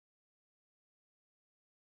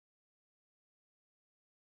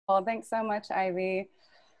Thanks so much, Ivy.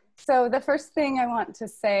 So the first thing I want to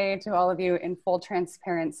say to all of you in full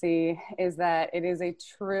transparency is that it is a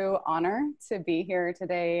true honor to be here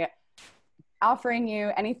today, offering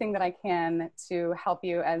you anything that I can to help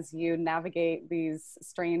you as you navigate these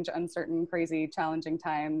strange, uncertain, crazy, challenging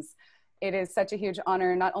times. It is such a huge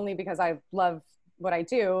honor, not only because I love what I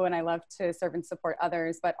do and I love to serve and support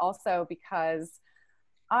others, but also because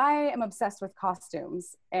I am obsessed with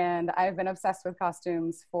costumes, and I've been obsessed with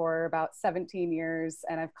costumes for about 17 years,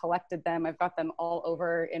 and I've collected them. I've got them all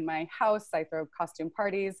over in my house. I throw costume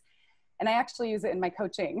parties, and I actually use it in my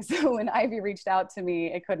coaching. So when Ivy reached out to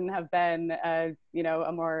me, it couldn't have been a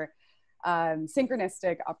more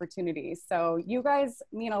synchronistic opportunity. So you guys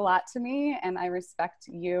mean a lot to me, and I respect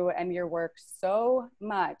you and your work so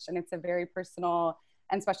much. And it's a very personal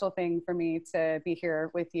and special thing for me to be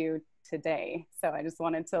here with you today. So I just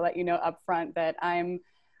wanted to let you know up front that I'm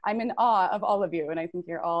in awe of all of you, and I think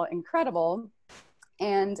you're all incredible.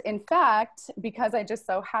 And in fact, because I just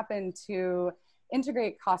so happen to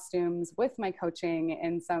integrate costumes with my coaching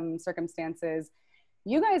in some circumstances,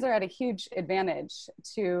 you guys are at a huge advantage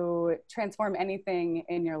to transform anything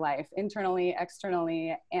in your life, internally,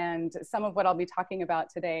 externally. And some of what I'll be talking about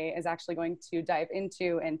today is actually going to dive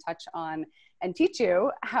into and touch on and teach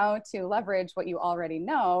you how to leverage what you already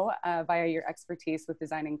know via your expertise with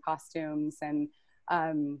designing costumes and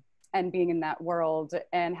being in that world,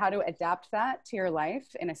 and how to adapt that to your life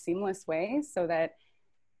in a seamless way so that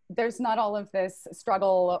there's not all of this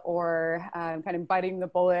struggle or kind of biting the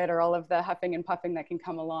bullet or all of the huffing and puffing that can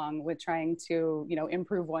come along with trying to,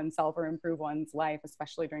 improve oneself or improve one's life,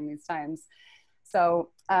 especially during these times. So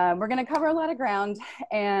we're going to cover a lot of ground,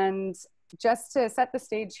 and just to set the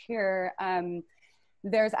stage here,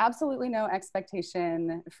 there's absolutely no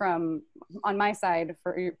expectation on my side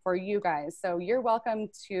for you guys. So you're welcome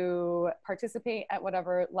to participate at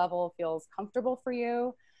whatever level feels comfortable for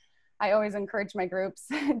you. I always encourage my groups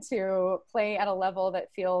to play at a level that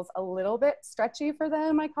feels a little bit stretchy for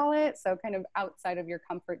them, I call it. So kind of outside of your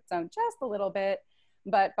comfort zone, just a little bit.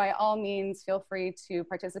 But by all means, feel free to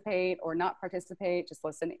participate or not participate. Just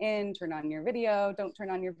listen in, turn on your video, don't turn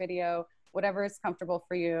on your video. Whatever is comfortable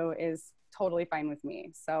for you is totally fine with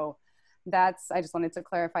me. So I just wanted to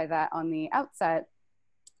clarify that on the outset.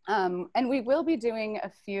 And we will be doing a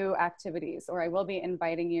few activities, or I will be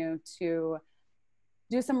inviting you to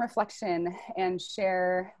do some reflection and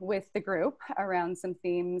share with the group around some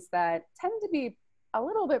themes that tend to be a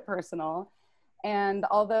little bit personal. And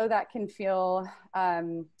although that can feel,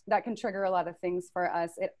 that can trigger a lot of things for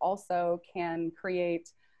us, it also can create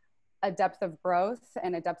a depth of growth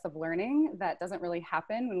and a depth of learning that doesn't really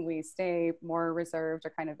happen when we stay more reserved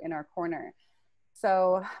or kind of in our corner.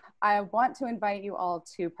 So I want to invite you all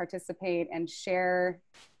to participate and share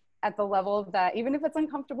at the level that, even if it's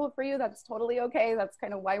uncomfortable for you, that's totally okay. That's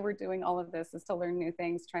kind of why we're doing all of this, is to learn new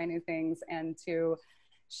things, try new things, and to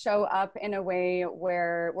show up in a way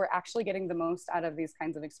where we're actually getting the most out of these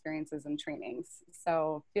kinds of experiences and trainings.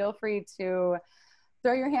 So feel free to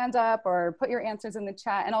throw your hand up or put your answers in the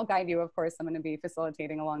chat, and I'll guide you. Of course, I'm going to be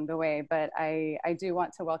facilitating along the way, but I do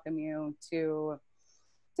want to welcome you to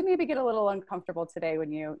maybe get a little uncomfortable today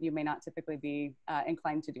when you may not typically be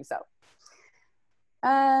inclined to do so.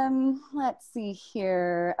 Let's see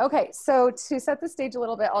here. Okay, so to set the stage a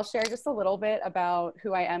little bit, I'll share just a little bit about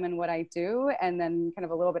who I am and what I do, and then kind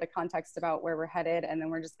of a little bit of context about where we're headed, and then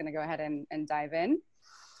we're just going to go ahead and dive in.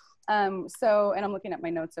 And I'm looking at my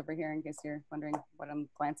notes over here in case you're wondering what I'm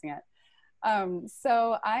glancing at.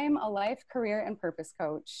 So I'm a life, career, and purpose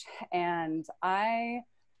coach, and I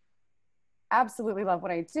absolutely love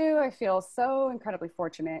what I do. I feel so incredibly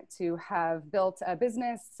fortunate to have built a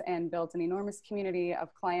business and built an enormous community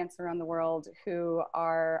of clients around the world who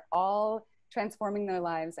are all transforming their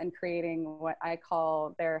lives and creating what I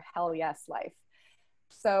call their hell yes life.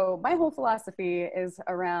 So my whole philosophy is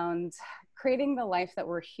around creating the life that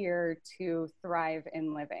we're here to thrive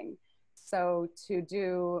in living. So to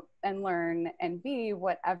do and learn and be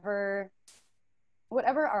whatever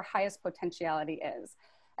our highest potentiality is.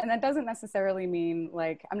 And that doesn't necessarily mean,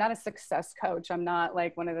 like, I'm not a success coach. I'm not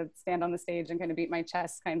like one of the stand on the stage and kind of beat my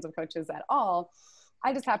chest kinds of coaches at all.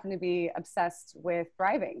 I just happen to be obsessed with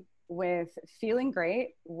thriving, with feeling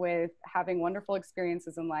great, with having wonderful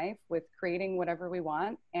experiences in life, with creating whatever we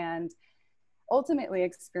want, and ultimately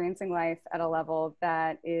experiencing life at a level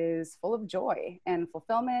that is full of joy and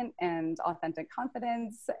fulfillment and authentic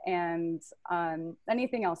confidence and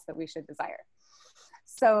anything else that we should desire.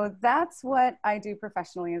 So that's what I do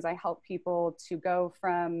professionally, is I help people to go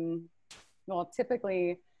from, well,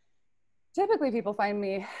 typically people find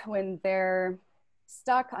me when they're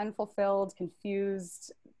stuck, unfulfilled,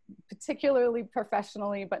 confused, particularly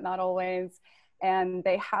professionally, but not always. And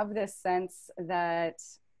they have this sense that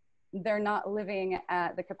they're not living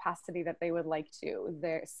at the capacity that they would like to.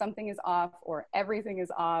 Something is off, or everything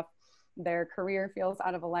is off. Their career feels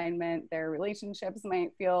out of alignment. Their relationships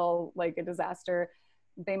might feel like a disaster.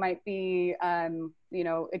 They might be,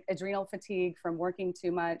 adrenal fatigue from working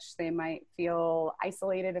too much. They might feel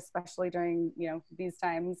isolated, especially during, these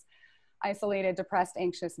times, isolated, depressed,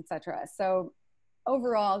 anxious, etc. So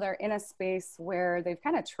overall, they're in a space where they've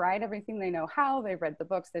kind of tried everything they know how. They've read the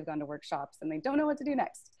books, they've gone to workshops, and they don't know what to do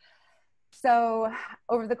next. So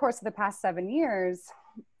over the course of the past 7 years,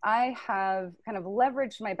 I have kind of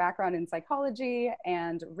leveraged my background in psychology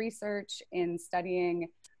and research in studying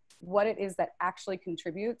what it is that actually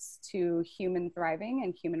contributes to human thriving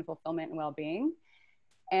and human fulfillment and well-being.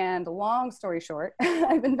 And long story short,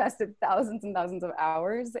 I've invested thousands and thousands of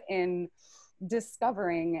hours in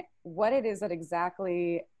discovering what it is that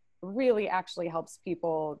exactly really actually helps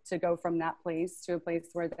people to go from that place to a place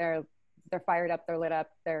where they're fired up, they're lit up,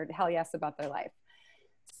 they're hell yes about their life.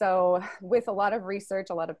 So with a lot of research,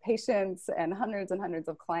 a lot of patience, and hundreds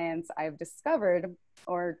of clients, I've discovered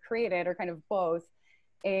or created, or kind of both,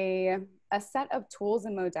 a set of tools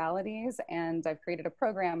and modalities. And I've created a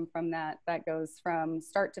program from that goes from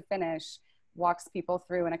start to finish, walks people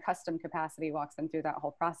through in a custom capacity, walks them through that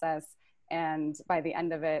whole process. And by the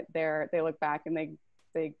end of it, they look back and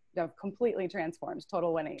they have completely transformed,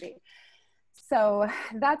 total 180. So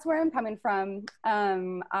that's where I'm coming from.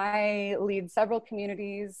 I lead several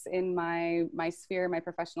communities in my sphere, my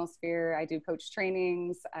professional sphere. I do coach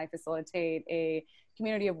trainings. I facilitate a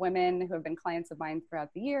community of women who have been clients of mine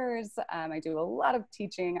throughout the years. I do a lot of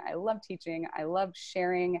teaching. I love teaching. I love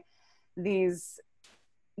sharing these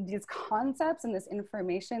concepts and this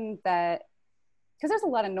information that, because there's a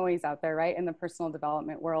lot of noise out there, right? In the personal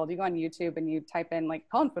development world, you go on YouTube and you type in like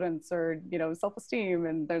confidence or, self-esteem,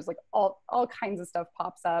 and there's like all kinds of stuff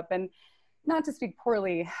pops up. And not to speak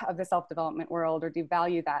poorly of the self-development world or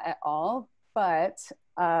devalue that at all, but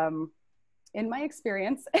in my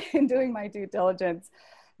experience in doing my due diligence,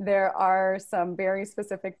 there are some very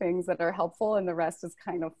specific things that are helpful and the rest is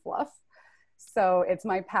kind of fluff. So it's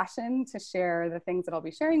my passion to share the things that I'll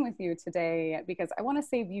be sharing with you today, because I want to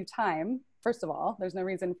save you time. First of all, there's no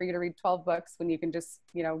reason for you to read 12 books when you can just,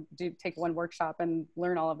 take one workshop and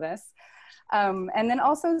learn all of this. And then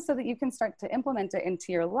also so that you can start to implement it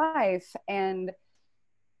into your life. And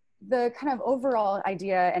the kind of overall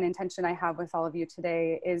idea and intention I have with all of you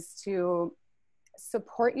today is to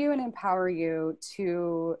support you and empower you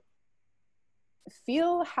to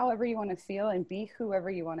feel however you want to feel and be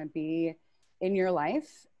whoever you want to be in your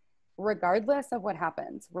life, regardless of what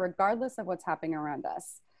happens, regardless of what's happening around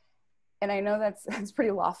us. And I know that's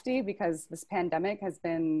pretty lofty, because this pandemic has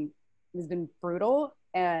been brutal,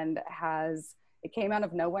 and it came out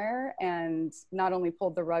of nowhere and not only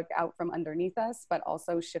pulled the rug out from underneath us, but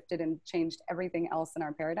also shifted and changed everything else in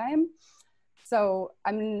our paradigm. So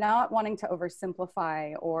I'm not wanting to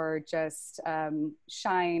oversimplify or just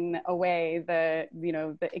shine away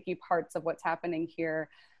the icky parts of what's happening here.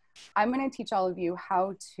 I'm going to teach all of you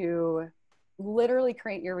how to literally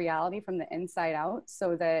create your reality from the inside out,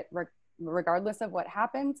 so that regardless of what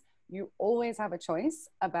happens, you always have a choice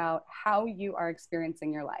about how you are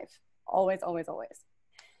experiencing your life. Always, always, always.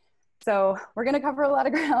 So we're going to cover a lot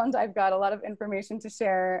of ground. I've got a lot of information to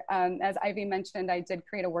share. As Ivy mentioned, I did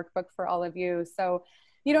create a workbook for all of you. So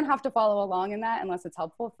you don't have to follow along in that unless it's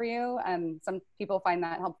helpful for you. Some people find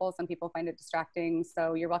that helpful. Some people find it distracting.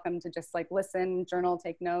 So you're welcome to just like listen, journal,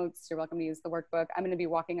 take notes. You're welcome to use the workbook. I'm going to be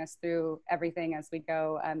walking us through everything as we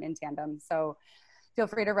go in tandem. So feel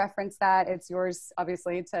free to reference that. It's yours,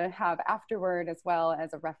 obviously, to have afterward, as well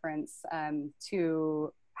as a reference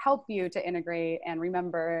to help you to integrate and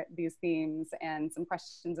remember these themes, and some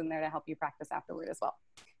questions in there to help you practice afterward as well.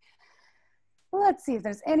 Let's see if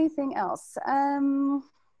there's anything else.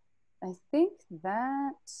 I think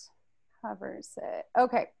that covers it.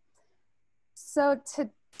 Okay, so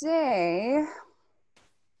today,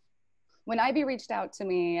 when Ivy reached out to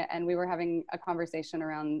me and we were having a conversation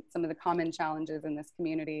around some of the common challenges in this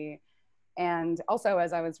community, and also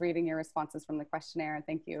as I was reading your responses from the questionnaire,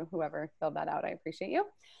 thank you, whoever filled that out, I appreciate you.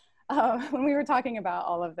 When we were talking about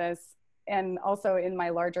all of this, and also in my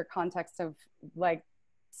larger context of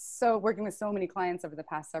working with so many clients over the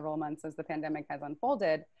past several months as the pandemic has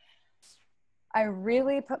unfolded, I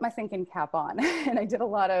really put my thinking cap on and I did a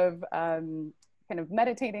lot of kind of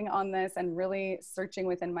meditating on this and really searching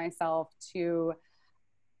within myself to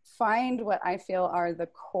find what I feel are the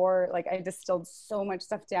core, I distilled so much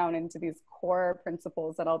stuff down into these core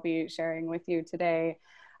principles that I'll be sharing with you today.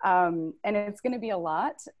 And it's going to be a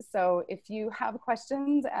lot. So if you have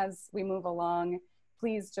questions as we move along,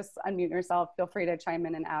 please just unmute yourself. Feel free to chime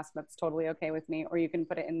in and ask. That's totally okay with me. Or you can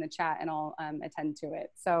put it in the chat and I'll attend to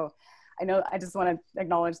it. So I know I just want to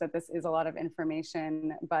acknowledge that this is a lot of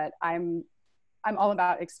information, but I'm all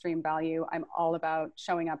about extreme value. I'm all about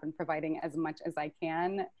showing up and providing as much as I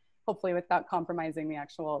can, hopefully without compromising the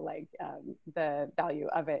actual the value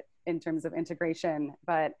of it in terms of integration.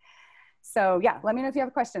 But so yeah, let me know if you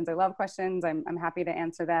have questions. I love questions. I'm happy to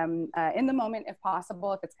answer them in the moment if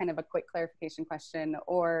possible, if it's kind of a quick clarification question,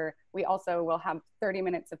 or we also will have 30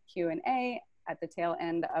 minutes of Q&A at the tail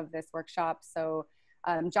end of this workshop. So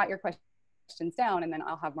jot your questions down and then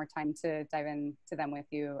I'll have more time to dive into them with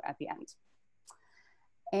you at the end.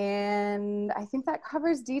 And I think that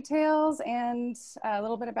covers details and a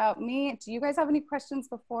little bit about me. Do you guys have any questions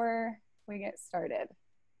before we get started?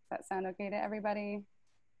 Does that sound okay to everybody?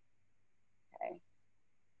 Okay.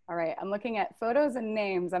 All right, I'm looking at photos and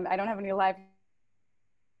names. I don't have any live.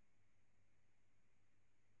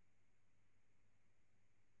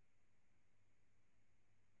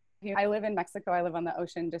 I live in Mexico. I live on the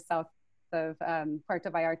ocean just south of Puerto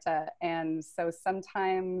Vallarta. And so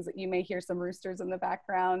sometimes you may hear some roosters in the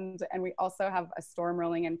background. And we also have a storm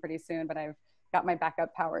rolling in pretty soon, but I've got my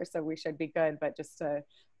backup power, so we should be good. But just to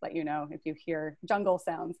let you know, if you hear jungle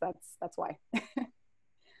sounds, that's why.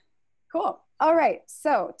 Cool. All right,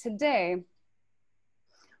 so today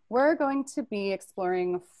we're going to be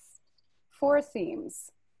exploring 4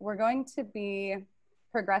 themes. We're going to be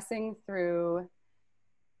progressing through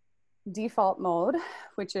default mode,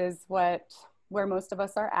 which is where most of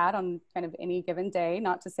us are at on kind of any given day.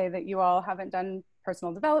 Not to say that you all haven't done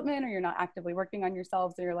personal development or you're not actively working on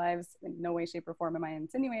yourselves or your lives. In no way, shape, or form am I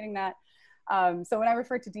insinuating that. So when I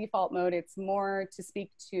refer to default mode, it's more to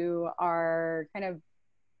speak to our kind of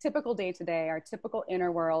typical day-to-day, our typical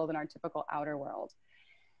inner world and our typical outer world.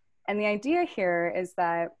 And the idea here is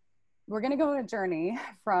that we're going to go on a journey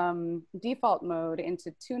from default mode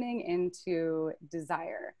into tuning into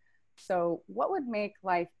desire. So what would make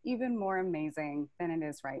life even more amazing than it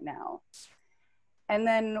is right now? And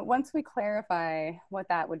then once we clarify what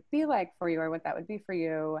that would be like for you or what that would be for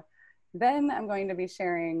you, then I'm going to be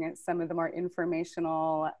sharing some of the more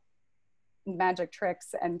informational magic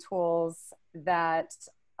tricks and tools that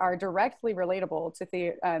are directly relatable to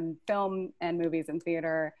film and movies and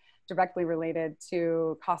theater, directly related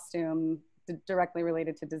to costume, directly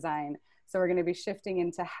related to design. So we're going to be shifting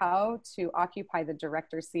into how to occupy the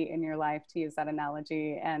director's seat in your life, to use that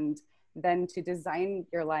analogy, and then to design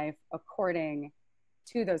your life according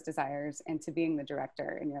to those desires and to being the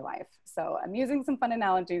director in your life. So I'm using some fun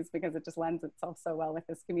analogies because it just lends itself so well with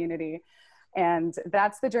this community. And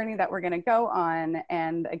that's the journey that we're going to go on.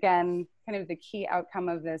 And again, kind of the key outcome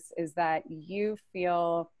of this is that you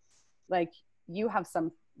feel like you have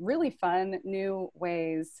some really fun new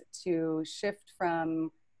ways to shift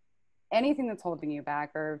from anything that's holding you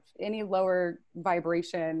back or any lower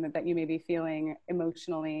vibration that you may be feeling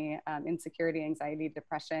emotionally, insecurity, anxiety,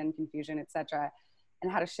 depression, confusion, etc.,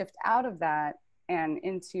 and how to shift out of that and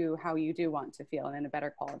into how you do want to feel and in a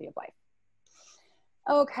better quality of life.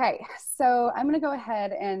 Okay, so I'm going to go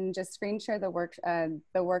ahead and just screen share the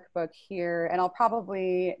workbook here, and I'll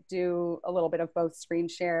probably do a little bit of both screen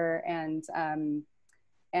share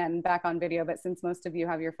and back on video, but since most of you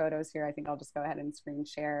have your photos here, I think I'll just go ahead and screen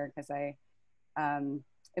share because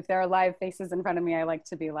if there are live faces in front of me, I like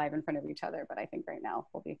to be live in front of each other, but I think right now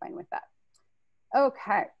we'll be fine with that.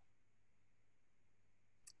 Okay,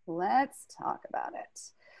 let's talk about it.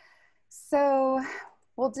 So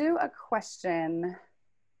we'll do a question.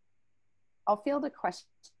 I'll field a question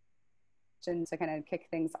to kind of kick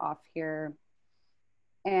things off here.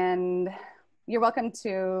 And you're welcome to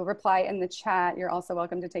reply in the chat. You're also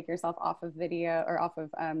welcome to take yourself off of video or off of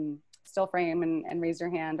still frame and raise your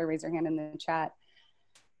hand, or raise your hand in the chat.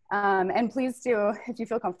 And please do, if you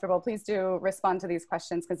feel comfortable, please do respond to these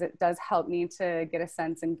questions because it does help me to get a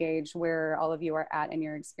sense and gauge where all of you are at in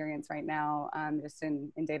your experience right now, just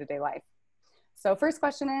in day-to-day life. So first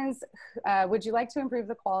question is, would you like to improve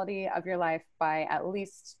the quality of your life by at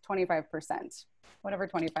least 25%? Whatever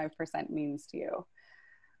 25% means to you.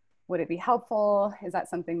 Would it be helpful? Is that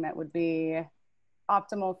something that would be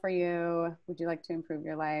optimal for you? Would you like to improve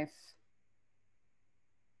your life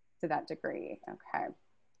to that degree? Okay.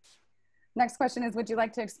 Next question is, would you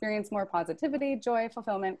like to experience more positivity, joy,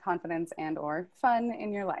 fulfillment, confidence, and/or fun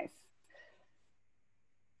in your life?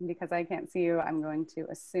 Because I can't see you, I'm going to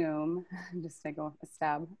assume, just take a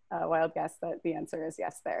stab, a wild guess, that the answer is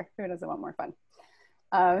yes there. Who doesn't want more fun?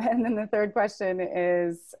 And then the third question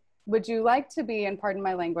is, would you like to be, and pardon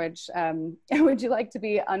my language, would you like to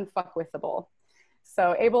be unfuckwithable?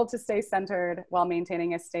 So able to stay centered while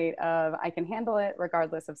maintaining a state of, I can handle it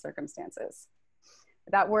regardless of circumstances.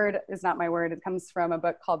 That word is not my word. It comes from a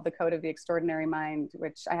book called The Code of the Extraordinary Mind,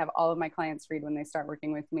 which I have all of my clients read when they start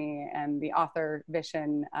working with me. And the author,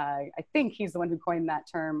 Vishen, I think he's the one who coined that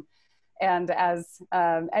term. And as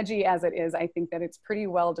edgy as it is, I think that it's pretty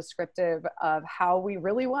well descriptive of how we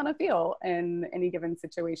really want to feel in any given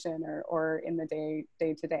situation or in the day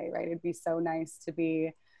to day, right? It'd be so nice to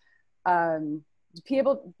be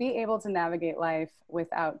able to navigate life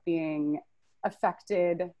without being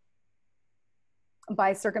affected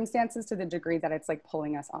by circumstances to the degree that it's like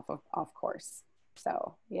pulling us off course.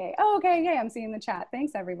 So yay. Oh, okay, yay, I'm seeing the chat.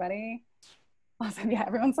 Thanks, everybody. Awesome. Yeah,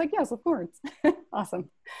 everyone's like, yes, of course. Awesome.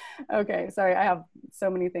 Okay, sorry, I have so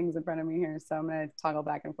many things in front of me here, so I'm gonna toggle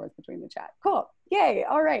back and forth between the chat. Cool, yay,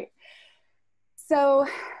 all right. So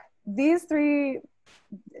these three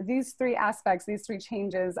aspects, these three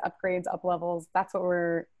changes, upgrades, up levels, that's what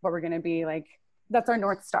we're gonna be like, that's our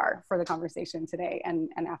North Star for the conversation today and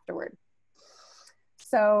afterward.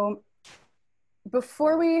 So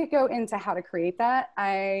before we go into how to create that,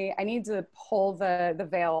 I need to pull the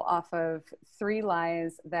veil off of three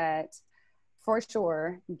lies that for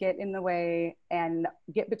sure get in the way and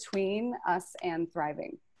get between us and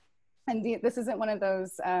thriving. And this isn't one of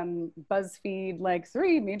those BuzzFeed, like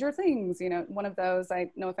 3 major things, you know, one of those,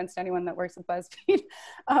 no offense to anyone that works with BuzzFeed,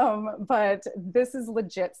 but this is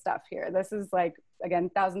legit stuff here. This is like, again,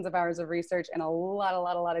 thousands of hours of research and a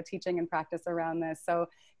lot of teaching and practice around this. So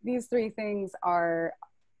these 3 things are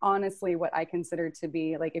honestly what I consider to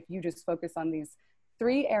be like, if you just focus on these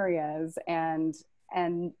 3 areas and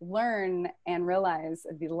learn and realize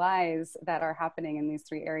the lies that are happening in these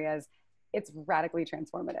 3 areas, it's radically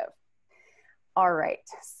transformative. All right,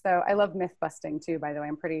 so I love myth busting too, by the way.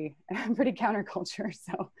 I'm pretty counterculture.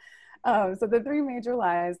 So the 3 major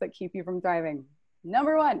lies that keep you from thriving.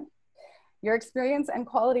 Number 1, your experience and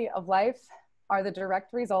quality of life are the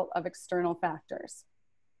direct result of external factors.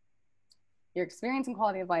 Your experience and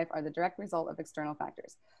quality of life are the direct result of external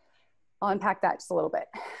factors. I'll unpack that just a little bit.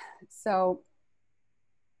 So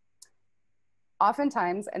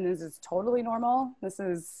oftentimes, and this is totally normal, this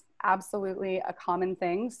is absolutely a common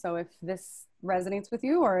thing. So if this resonates with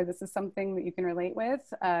you or this is something that you can relate with,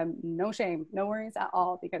 no shame, no worries at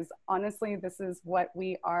all, because honestly, this is what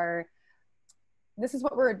we're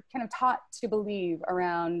kind of taught to believe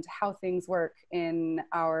around how things work in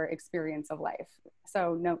our experience of life.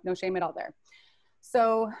 So no shame at all there.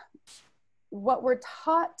 So what we're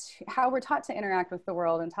taught, how we're taught to interact with the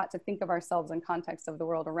world and taught to think of ourselves in context of the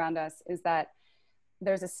world around us is that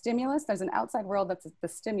there's a stimulus, there's an outside world that's the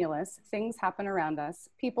stimulus, things happen around us,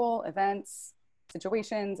 people, events,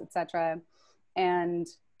 situations, etc. And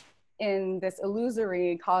in this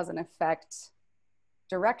illusory cause and effect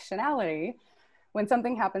directionality, when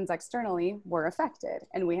something happens externally, we're affected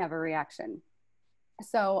and we have a reaction.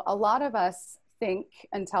 So a lot of us think,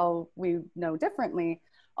 until we know differently,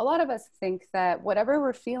 a lot of us think that whatever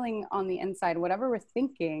we're feeling on the inside, whatever we're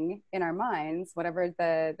thinking in our minds, whatever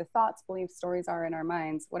the thoughts, beliefs, stories are in our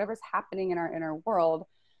minds, whatever's happening in our inner world,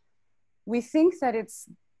 we think that it's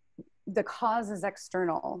the cause is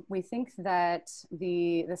external. We think that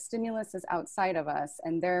the stimulus is outside of us,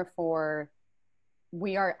 and therefore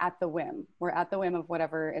we are at the whim. We're at the whim of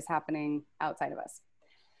whatever is happening outside of us.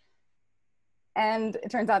 And it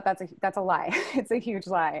turns out that's a lie. It's a huge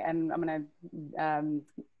lie. And I'm gonna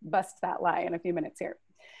bust that lie in a few minutes here.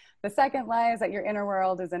 The second lie is that your inner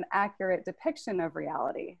world is an accurate depiction of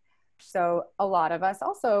reality. So a lot of us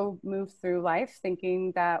also move through life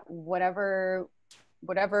thinking that whatever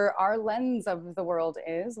our lens of the world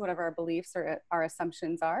is, whatever our beliefs or our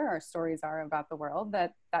assumptions are, our stories are about the world,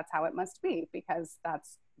 that's how it must be, because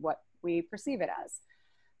that's what we perceive it as.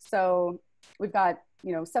 So we've got,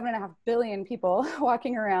 7.5 billion people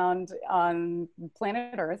walking around on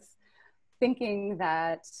planet Earth thinking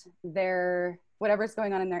that whatever's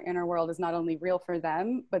going on in their inner world is not only real for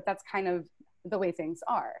them, but that's kind of the way things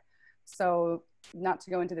are. So not to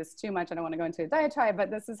go into this too much, I don't want to go into a diatribe, but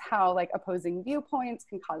this is how like opposing viewpoints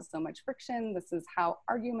can cause so much friction. This is how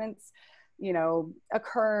arguments,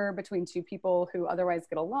 occur between 2 people who otherwise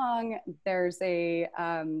get along. There's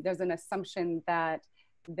an assumption that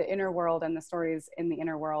the inner world and the stories in the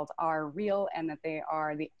inner world are real and that they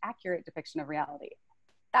are the accurate depiction of reality.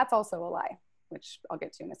 That's also a lie, which I'll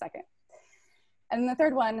get to in a second. And the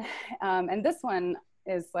third one, and this one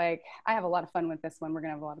is like, I have a lot of fun with this one. We're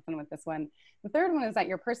gonna have a lot of fun with this one. The third one is that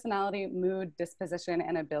your personality, mood, disposition,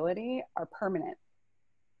 and ability are permanent.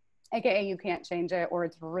 AKA you can't change it, or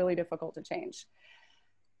it's really difficult to change.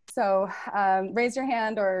 So raise your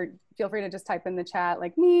hand or feel free to just type in the chat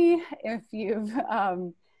like me if you've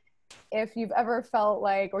ever felt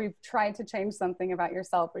like, or you've tried to change something about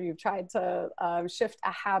yourself, or you've tried to shift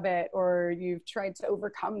a habit, or you've tried to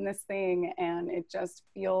overcome this thing and it just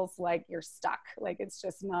feels like you're stuck. Like it's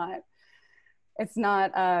just not, it's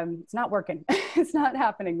not working. It's not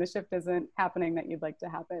happening. The shift isn't happening that you'd like to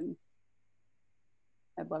happen.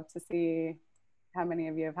 I'd love to see how many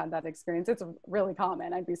of you have had that experience. It's really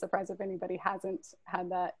common. I'd be surprised if anybody hasn't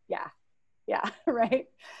had that. Yeah, right.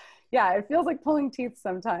 Yeah, it feels like pulling teeth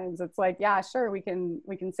sometimes. It's like, yeah, sure, we can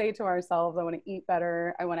say to ourselves, I want to eat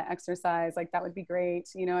better, I want to exercise, like that would be great.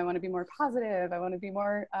 You know, I want to be more positive, I want to be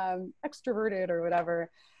more extroverted or whatever.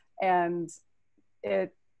 And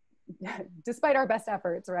it, despite our best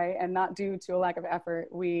efforts, right, and not due to a lack of effort,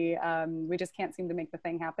 we just can't seem to make the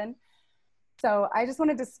thing happen. So I just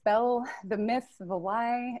want to dispel the myth, the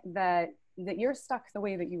lie that you're stuck the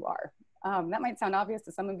way that you are. That might sound obvious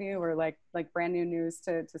to some of you, or like brand new news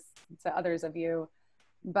to others of you.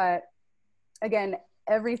 But again,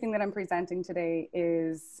 everything that I'm presenting today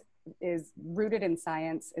is rooted in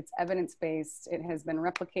science. It's evidence-based. It has been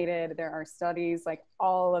replicated. There are studies. Like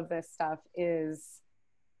all of this stuff is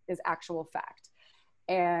actual fact.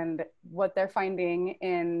 And what they're finding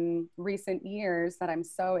in recent years that I'm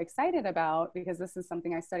so excited about, because this is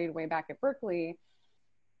something I studied way back at Berkeley,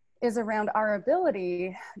 is around our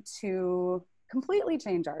ability to completely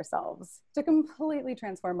change ourselves, to completely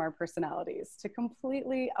transform our personalities, to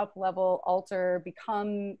completely up-level, alter,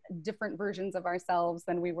 become different versions of ourselves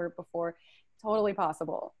than we were before. Totally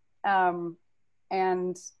possible.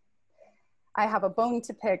 And I have a bone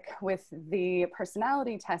to pick with the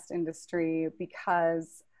personality test industry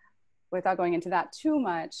because, without going into that too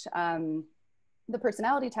much, the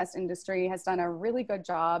personality test industry has done a really good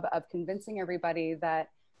job of convincing everybody that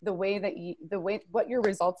what your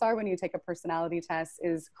results are when you take a personality test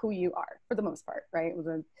is who you are, for the most part, right? With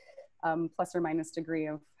a plus or minus degree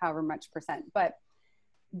of however much percent. But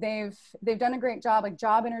they've done a great job, like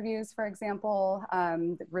job interviews, for example,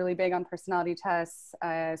 really big on personality tests,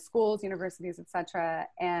 schools, universities, etc.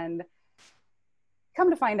 And come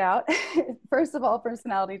to find out, first of all,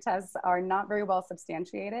 personality tests are not very well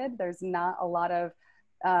substantiated. There's not a lot of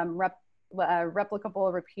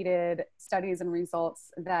replicable, repeated studies and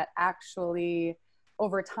results that actually,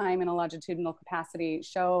 over time in a longitudinal capacity,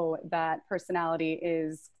 show that personality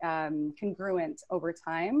is congruent over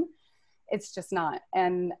time. It's just not.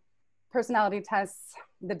 And personality tests,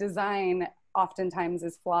 the design oftentimes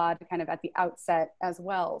is flawed kind of at the outset as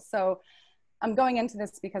well. So I'm going into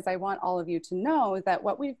this because I want all of you to know that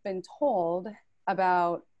what we've been told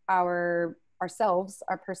about ourselves,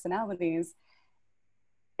 our personalities,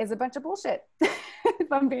 is a bunch of bullshit.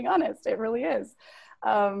 If I'm being honest, it really is.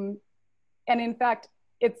 And in fact,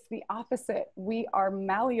 it's the opposite. We are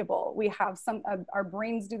malleable. We have our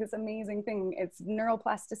brains do this amazing thing. It's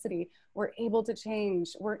neuroplasticity. We're able to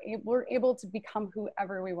change. We're able to become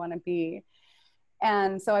whoever we want to be.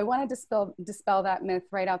 And so I want to dispel that myth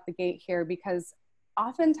right out the gate here, because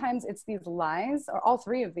oftentimes it's these lies, or all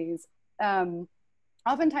three of these.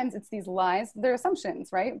 Oftentimes it's these lies. They're assumptions,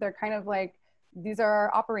 right? They're kind of like, these are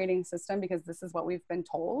our operating system because this is what we've been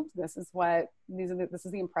told. This is the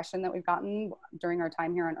impression that we've gotten during our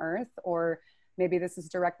time here on Earth, or maybe this has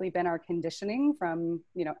directly been our conditioning from,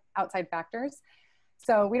 outside factors.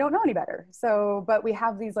 So we don't know any better. So, but we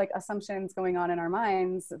have these like assumptions going on in our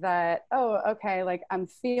minds that, oh, okay, like I'm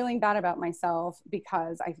feeling bad about myself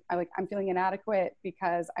because I'm feeling inadequate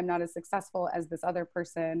because I'm not as successful as this other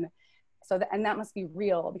person. So and that must be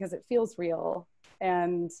real because it feels real.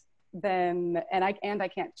 And I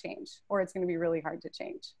can't change, or it's going to be really hard to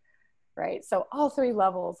change, right? So all three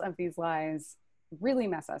levels of these lies really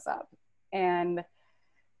mess us up. And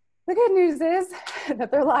the good news is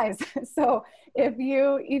that they're lies. So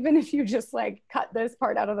even if you just like cut this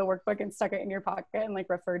part out of the workbook and stuck it in your pocket and like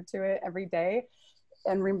referred to it every day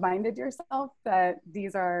and reminded yourself that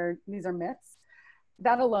these are myths,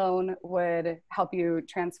 that alone would help you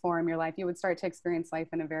transform your life. You would start to experience life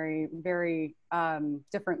in a very, very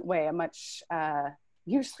different way,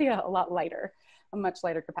 usually a much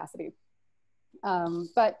lighter capacity.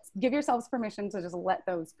 But give yourselves permission to just let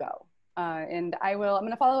those go. And I'm going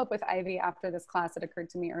to follow up with Ivy after this class. It occurred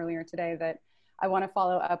to me earlier today that I want to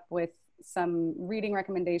follow up with some reading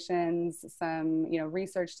recommendations, some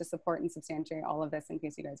research to support and substantiate all of this in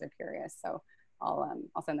case you guys are curious. So I'll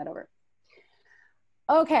send that over.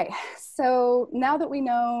 Okay, so now that we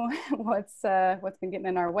know what's been getting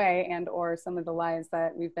in our way or some of the lies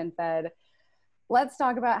that we've been fed, let's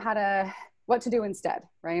talk about what to do instead,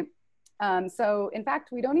 right? So in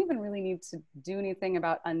fact, we don't even really need to do anything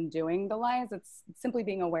about undoing the lies. It's simply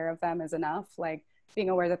being aware of them is enough. Like being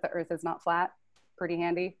aware that the earth is not flat, pretty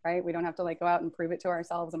handy, right? We don't have to like go out and prove it to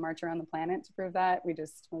ourselves and march around the planet to prove that. We're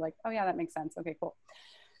like, oh yeah, that makes sense. Okay, cool.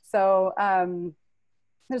 So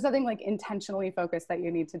there's nothing like intentionally focused that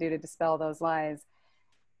you need to do to dispel those lies.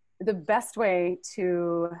 The best way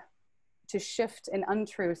to shift an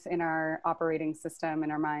untruth in our operating system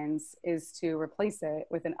in our minds is to replace it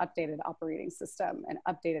with an updated operating system, an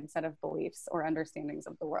updated set of beliefs or understandings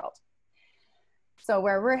of the world. So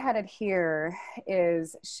where we're headed here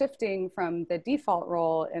is shifting from the default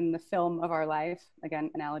role in the film of our life,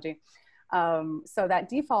 again, analogy. So that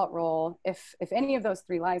default role, if any of those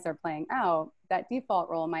three lies are playing out, that default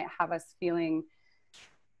role might have us feeling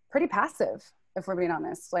pretty passive, if we're being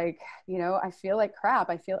honest. Like, you know, I feel like crap.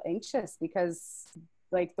 I feel anxious because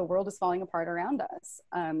like the world is falling apart around us.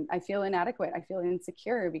 I feel inadequate. I feel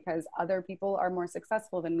insecure because other people are more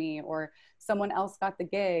successful than me, or someone else got the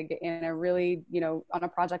gig in a really, you know, on a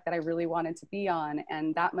project that I really wanted to be on.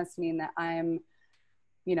 And that must mean that I'm,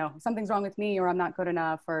 you know, something's wrong with me, or I'm not good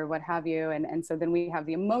enough, or what have you. And so then we have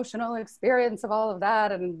the emotional experience of all of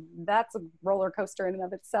that. And that's a roller coaster in and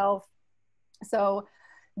of itself. So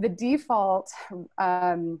the default,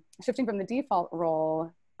 shifting from the default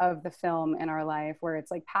role of the film in our life, where it's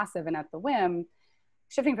like passive and at the whim,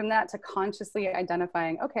 shifting from that to consciously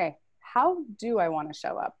identifying, okay, how do I want to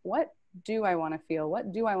show up? What do I want to feel?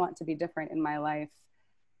 What do I want to be different in my life?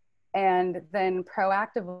 And then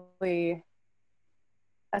proactively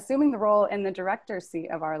assuming the role in the director's seat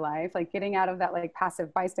of our life, like getting out of that like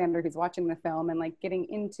passive bystander who's watching the film and like getting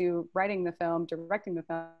into writing the film, directing the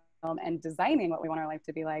film, and designing what we want our life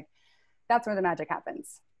to be like. That's where the magic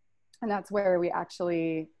happens. And that's where we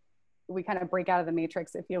kind of break out of the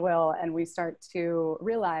matrix, if you will, and we start to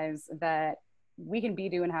realize that we can be,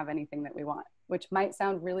 do, and have anything that we want, which might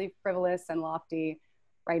sound really frivolous and lofty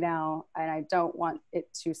right now. And I don't want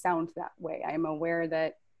it to sound that way. I am aware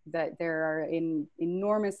that there are an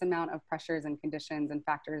enormous amount of pressures and conditions and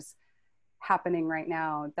factors happening right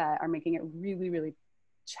now that are making it really, really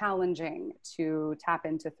challenging to tap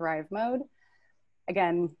into thrive mode.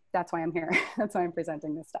 Again, that's why I'm here. That's why I'm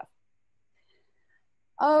presenting this stuff.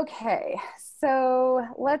 Okay, so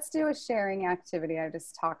let's do a sharing activity. I've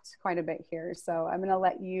just talked quite a bit here, so I'm gonna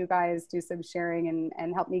let you guys do some sharing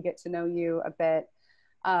and help me get to know you a bit.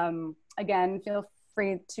 Again, feel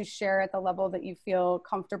free to share at the level that you feel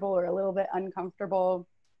comfortable or a little bit uncomfortable.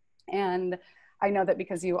 And I know that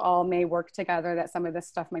because you all may work together, that some of this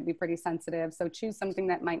stuff might be pretty sensitive. So choose something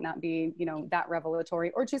that might not be, you know, that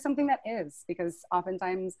revelatory, or choose something that is, because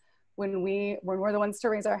oftentimes when we're the ones to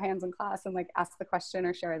raise our hands in class and like ask the question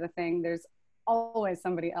or share the thing, there's always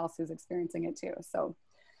somebody else who's experiencing it too. So,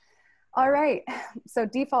 all right. So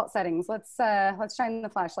default settings. Let's shine the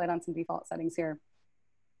flashlight on some default settings here.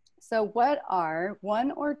 So what are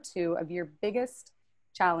one or two of your biggest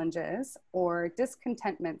challenges or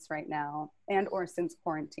discontentments right now and or since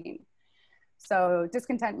quarantine? So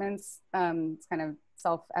discontentments, it's kind of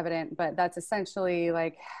self-evident, but that's essentially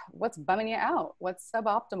like what's bumming you out, what's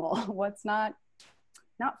suboptimal, what's not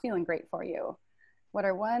feeling great for you. What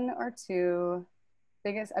are one or two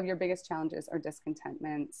of your biggest challenges or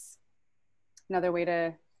discontentments? Another way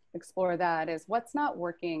to explore that is what's not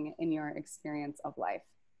working in your experience of life.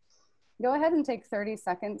 Go ahead and take 30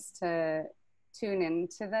 seconds to tune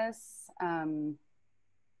into this.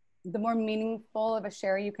 The more meaningful of a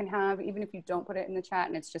share you can have, even if you don't put it in the chat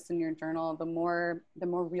and it's just in your journal, the more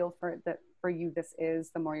real for you this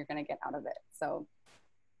is, the more you're going to get out of it. So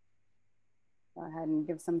go ahead and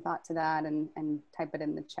give some thought to that and type it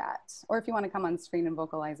in the chat. Or if you want to come on screen and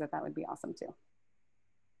vocalize it, that would be awesome too.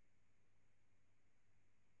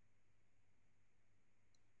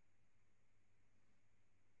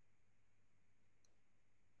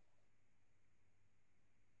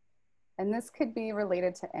 And this could be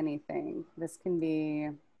related to anything. This can be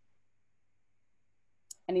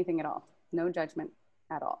anything at all. No judgment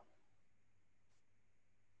at all.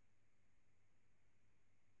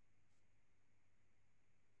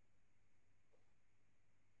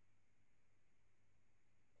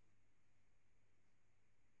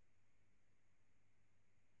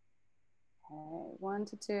 Okay, 1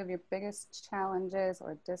 to 2 of your biggest challenges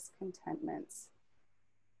or discontentments.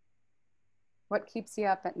 What keeps you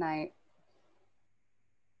up at night?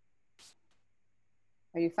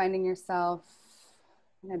 Are you finding yourself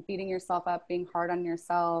beating yourself up, being hard on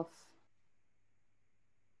yourself?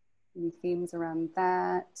 Any themes around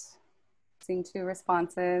that? Seeing 2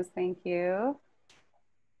 responses, thank you.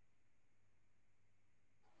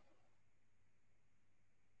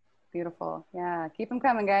 Beautiful, yeah, keep them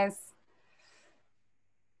coming, guys.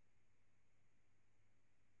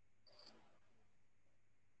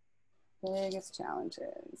 Biggest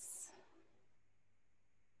challenges.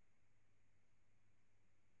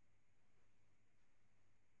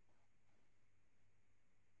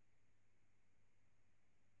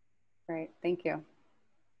 Great, thank you.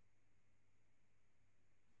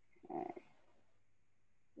 Okay.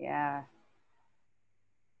 Yeah.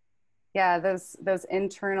 Yeah, those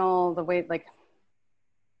internal, the way, like,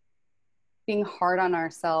 being hard on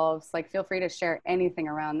ourselves, like, feel free to share anything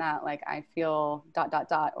around that. Like, I feel dot dot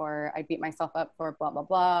dot, or I beat myself up for blah blah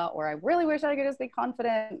blah, or I really wish I could just be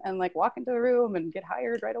confident and like walk into a room and get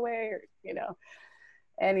hired right away, or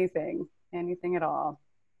anything, anything at all.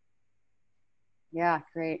 Yeah,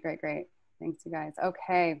 great, great, great. Thanks, you guys.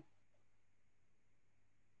 Okay,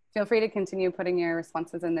 feel free to continue putting your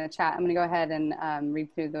responses in the chat. I'm going to go ahead and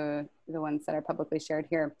read through the ones that are publicly shared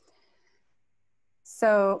here.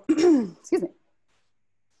 So, excuse me.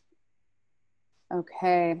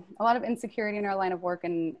 Okay, a lot of insecurity in our line of work,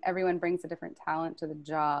 and everyone brings a different talent to the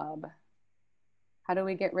job. How do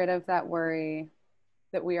we get rid of that worry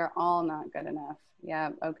that we are all not good enough?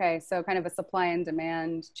 Yeah, okay, so kind of a supply and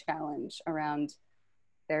demand challenge around,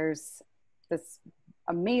 there's this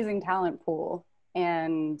amazing talent pool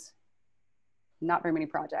and not very many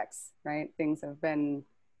projects, right? Things have been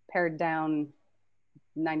pared down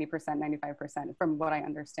 90%, 95% from what I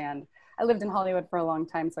understand. I lived in Hollywood for a long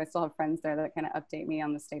time, so I still have friends there that kind of update me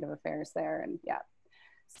on the state of affairs there. And yeah,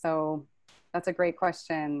 so that's a great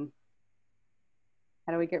question.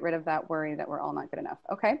 How do we get rid of that worry that we're all not good enough?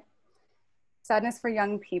 Okay. Sadness for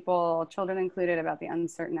young people, children included, about the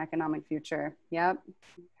uncertain economic future. Yep.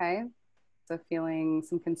 Okay. So feeling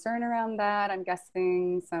some concern around that. I'm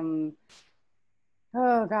guessing some,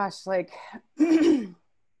 oh gosh, like,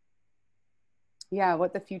 yeah,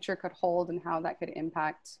 what the future could hold and how that could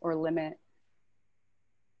impact or limit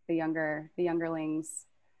the youngerlings.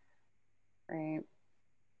 Right.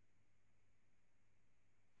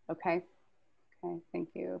 Okay. Okay. Thank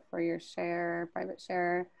you for your share, private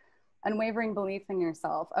share. Unwavering belief in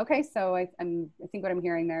yourself. Okay. So I think what I'm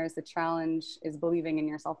hearing there is the challenge is believing in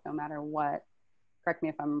yourself no matter what. Correct me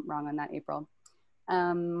if I'm wrong on that, April.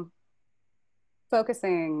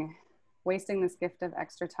 Focusing, wasting this gift of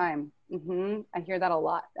extra time. I hear that a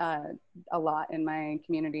lot in my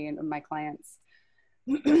community and my clients,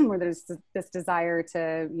 where there's this desire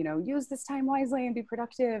to, use this time wisely and be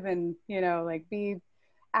productive and, like, be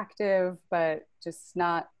active, but just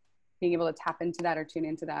not being able to tap into that or tune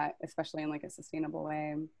into that, especially in like a sustainable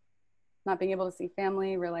way. Not being able to see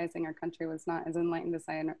family, realizing our country was not as enlightened as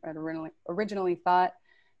I had originally thought.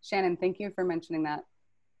 Shannon, thank you for mentioning that.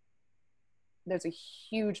 There's a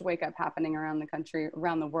huge wake up happening around the country,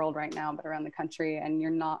 around the world right now, but around the country, and you're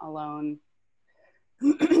not alone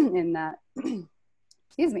in that.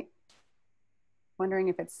 Excuse me. Wondering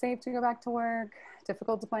if it's safe to go back to work,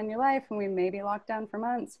 difficult to plan your life, and we may be locked down for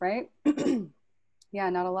months, right? Yeah,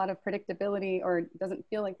 not a lot of predictability, or it doesn't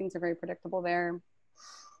feel like things are very predictable there.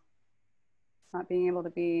 Not being able to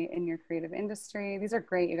be in your creative industry. These are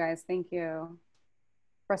great, you guys. Thank you.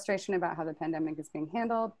 Frustration about how the pandemic is being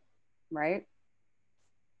handled, right?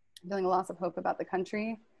 Feeling a loss of hope about the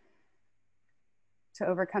country to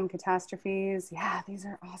overcome catastrophes. Yeah, these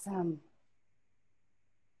are awesome.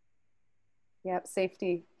 Yep,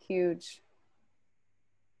 safety, huge.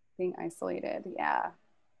 Being isolated, yeah.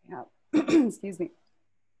 Yeah. Excuse me.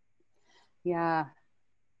 Yeah.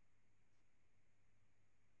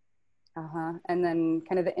 And then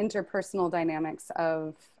kind of the interpersonal dynamics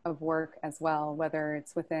of work as well, whether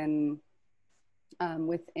it's within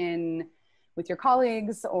with your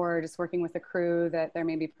colleagues or just working with a crew, that there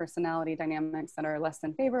may be personality dynamics that are less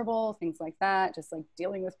than favorable, things like that, just like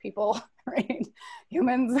dealing with people, right?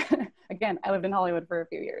 Humans. Again, I lived in Hollywood for a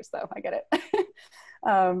few years, so I get it.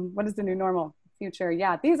 What is the new normal? Future.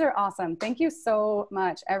 Yeah, these are awesome. Thank you so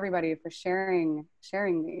much, everybody, for sharing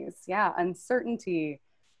these. Yeah, uncertainty,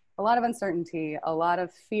 a lot of uncertainty, a lot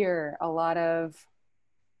of fear, a lot of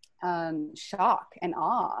shock and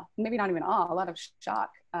awe, maybe not even awe, a lot of shock,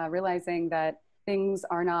 realizing that things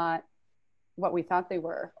are not what we thought they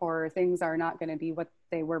were, or things are not going to be what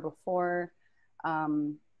they were before.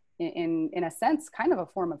 In a sense, kind of a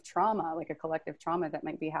form of trauma, like a collective trauma that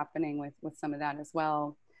might be happening with some of that as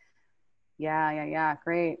well. Yeah,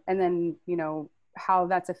 great. And then, how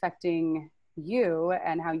that's affecting you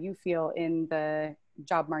and how you feel in the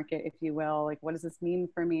job market, if you will. Like, what does this mean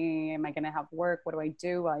for me? Am I going to have work? What do I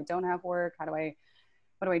do while I don't have work? What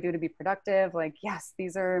do I do to be productive? Like, yes,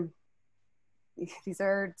 these are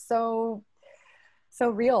so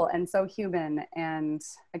real and so human. And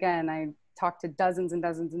again, I talked to dozens and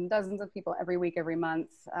dozens and dozens of people every week, every month,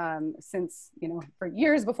 since, you know, for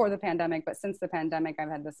years before the pandemic, but since the pandemic, I've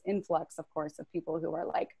had this influx, of course, of people who are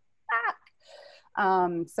like,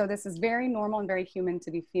 so this is very normal and very human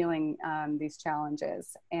to be feeling these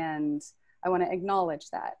challenges. And I want to acknowledge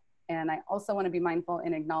that. And I also want to be mindful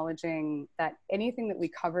in acknowledging that anything that we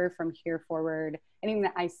cover from here forward, anything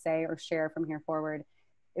that I say or share from here forward,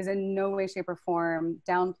 is in no way, shape, or form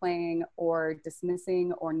downplaying or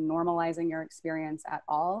dismissing or normalizing your experience at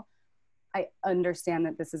all. I understand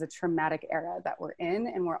that this is a traumatic era that we're in,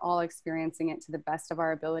 and we're all experiencing it to the best of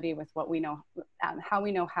our ability with what we know, how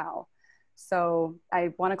we know how. So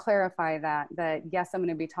I want to clarify that yes, I'm going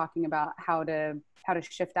to be talking about how to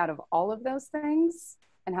shift out of all of those things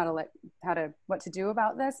and what to do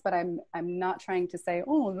about this. But I'm not trying to say,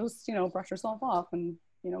 oh, just, you know, brush yourself off and,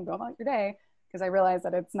 you know, go about your day, because I realize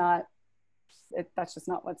that that's just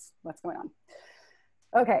not what's going on.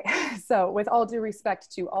 Okay, so with all due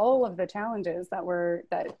respect to all of the challenges that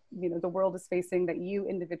you know, the world is facing, that you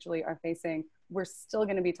individually are facing, we're still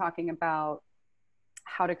going to be talking about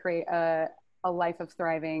how to create a life of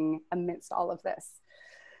thriving amidst all of this.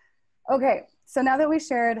 Okay, so now that we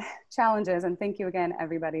shared challenges, and thank you again,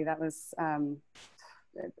 everybody, that was,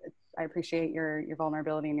 I appreciate your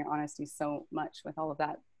vulnerability and your honesty so much with all of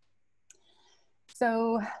that.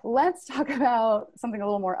 So let's talk about something a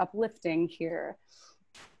little more uplifting here.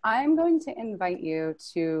 I'm going to invite you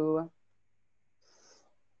to,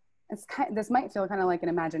 this might feel kind of like an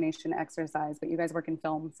imagination exercise, but you guys work in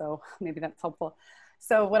film, so maybe that's helpful.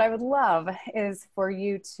 So what I would love is for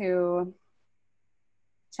you to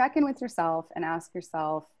check in with yourself and ask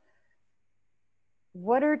yourself,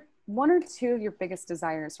 what are one or two of your biggest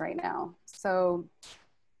desires right now? So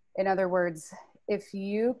in other words, if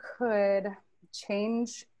you could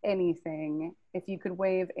change anything, if you could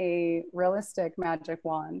wave a realistic magic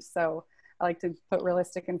wand. So I like to put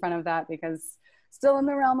realistic in front of that because still in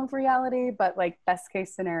the realm of reality, but like best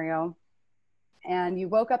case scenario. And you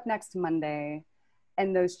woke up next Monday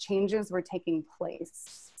and those changes were taking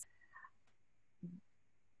place.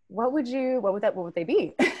 What would they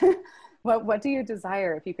be? What do you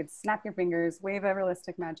desire? If you could snap your fingers, wave a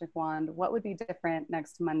realistic magic wand, what would be different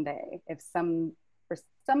next Monday? If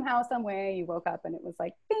somehow, some way you woke up and it was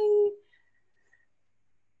like, bing.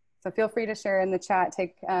 So feel free to share in the chat.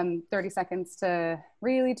 Take 30 seconds to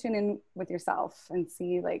really tune in with yourself and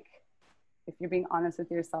see, like, if you're being honest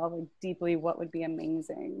with yourself, like deeply, what would be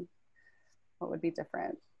amazing? What would be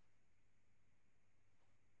different?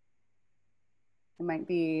 It might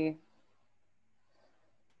be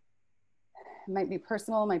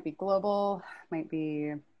personal, might be global, might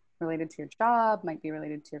be related to your job, might be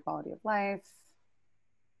related to your quality of life.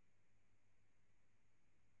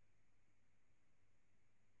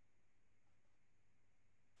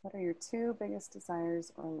 What are your two biggest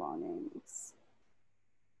desires or longings?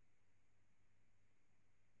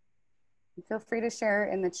 Feel free to share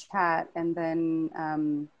in the chat, and then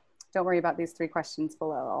don't worry about these 3 questions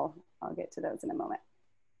below. I'll get to those in a moment.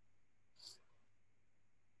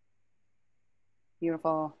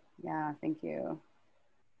 Beautiful. Yeah, thank you.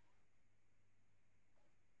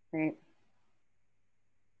 Great.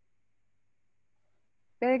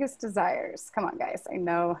 Biggest desires. Come on, guys. I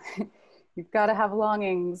know you've got to have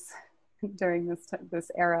longings during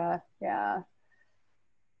this era. Yeah.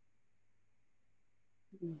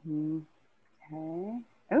 Okay.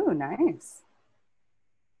 Oh, nice.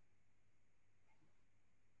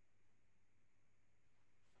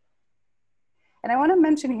 And I want to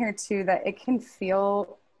mention here too that it can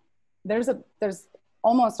feel, there's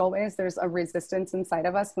almost always there's a resistance inside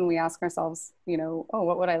of us when we ask ourselves, you know, oh,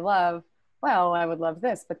 what would I love? Well, I would love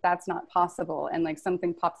this, but that's not possible. And like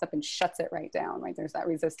something pops up and shuts it right down. Right? There's that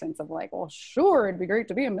resistance of like, well, sure, it'd be great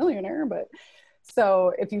to be a millionaire. But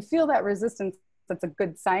so if you feel that resistance, that's a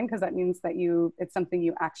good sign, because that means that it's something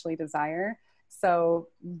you actually desire. So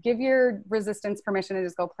give your resistance permission to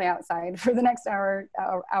just go play outside for the next hour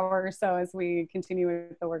or so as we continue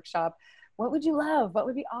with the workshop. What would you love? What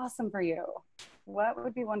would be awesome for you? What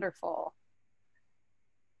would be wonderful?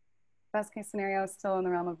 Best case scenario is still in the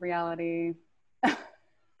realm of reality.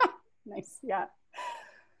 Nice, yeah.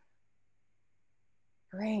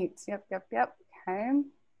 Great, yep. Okay.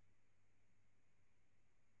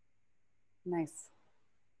 Nice.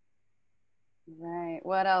 Right,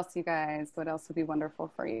 what else, you guys? What else would be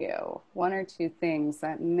wonderful for you? 1 or 2 things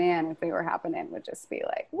that, man, if they were happening, would just be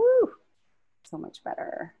like, woo, so much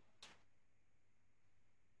better.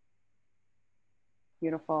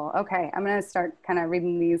 Beautiful. Okay, I'm gonna start kind of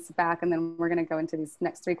reading these back, and then we're gonna go into these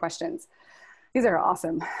next 3 questions. These are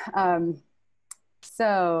awesome.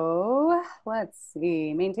 So let's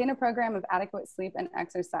see. Maintain a program of adequate sleep and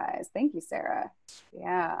exercise. Thank you, Sarah.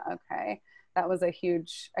 Yeah, okay. That was a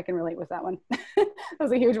huge, I can relate with that one. That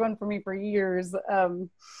was a huge one for me for years.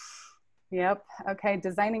 Yep. Okay.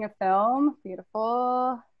 Designing a film.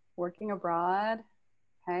 Beautiful. Working abroad.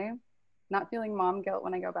 Okay. Not feeling mom guilt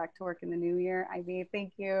when I go back to work in the new year. Ivy,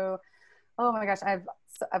 thank you. Oh my gosh, I've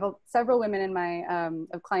several women in my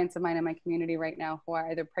of clients of mine in my community right now who are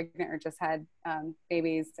either pregnant or just had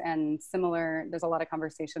babies, and similar. There's a lot of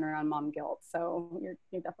conversation around mom guilt, so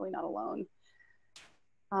you're definitely not alone.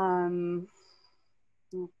 Um,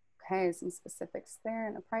 okay, some specifics there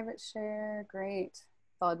in a private share. Great,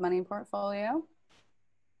 solid money portfolio.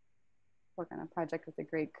 Work on a project with a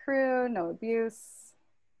great crew. No abuse.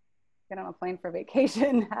 Get on a plane for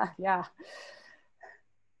vacation. Yeah.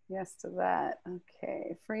 Yes to that.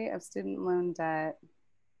 Okay. Free of student loan debt.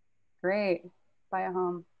 Great. Buy a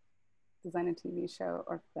home. Design a TV show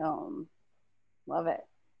or film. Love it.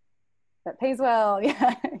 That pays well.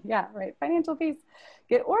 Yeah. Yeah. Right. Financial peace.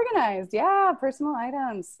 Get organized. Yeah. Personal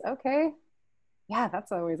items. Okay. Yeah.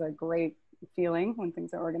 That's always a great feeling when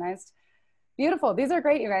things are organized. Beautiful. These are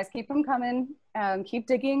great, you guys. Keep them coming. Keep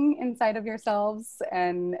digging inside of yourselves.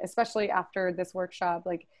 And especially after this workshop,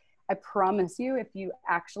 like, I promise you, if you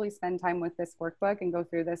actually spend time with this workbook and go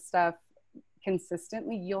through this stuff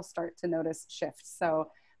consistently, you'll start to notice shifts. So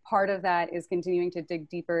part of that is continuing to dig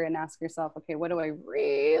deeper and ask yourself, okay, what do I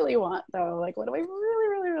really want though? Like, what do I really,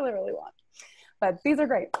 really, really, really want? But these are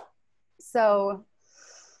great. So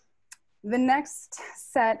the next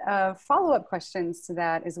set of follow-up questions to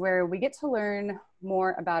that is where we get to learn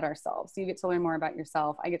more about ourselves. You get to learn more about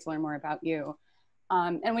yourself. I get to learn more about you.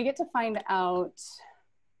 And we get to find out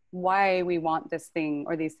why we want this thing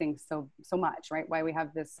or these things so much, right? Why we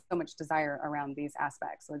have this so much desire around these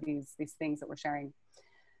aspects or these things that we're sharing.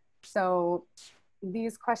 So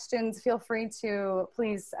these questions, feel free to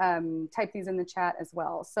please type these in the chat as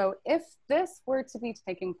well. So if this were to be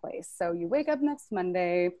taking place, so you wake up next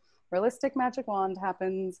Monday, realistic magic wand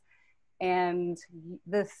happens, and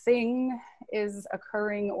the thing is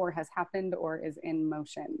occurring or has happened or is in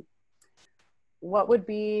motion, what would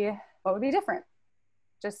be different?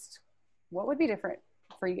 Just what would be different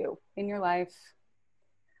for you in your life?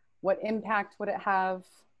 What impact would it have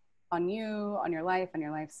on you, on your life, on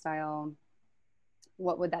your lifestyle?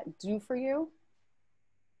 What would that do for you?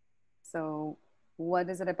 So what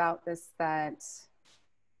is it about this that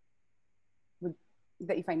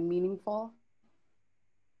you find meaningful?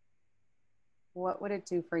 What would it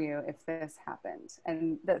do for you if this happened?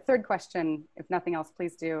 And the third question, if nothing else,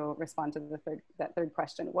 please do respond to that third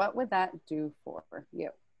question. What would that do for you?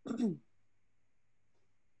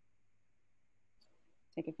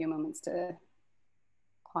 Take a few moments to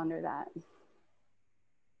ponder that.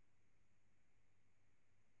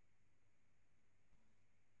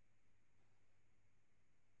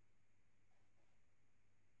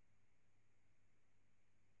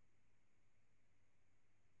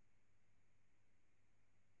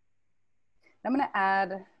 I'm going to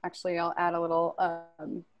add, actually, I'll add a little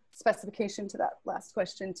specification to that last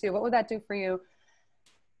question too. What would that do for you?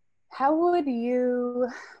 How would you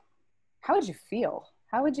feel?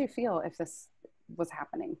 How would you feel if this was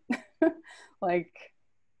happening? Like,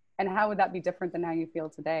 and how would that be different than how you feel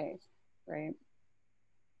today? Right?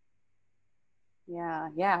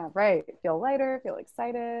 Yeah, right. Feel lighter, feel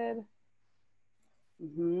excited.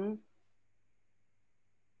 Mm-hmm.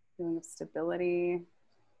 Feeling of stability.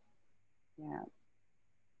 Yeah.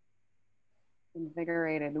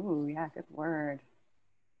 Invigorated. Ooh, yeah, good word.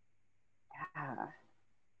 Yeah.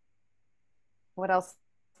 What else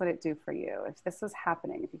would it do for you if this was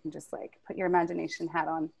happening? If you can just like put your imagination hat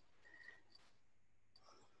on.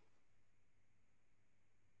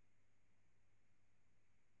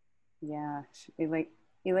 Yeah, should be like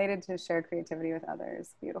elated to share creativity with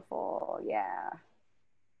others. Beautiful. Yeah.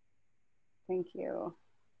 Thank you.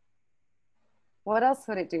 What else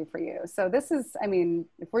would it do for you? So this is, I mean,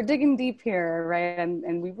 if we're digging deep here, right,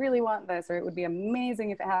 and we really want this, or it would be amazing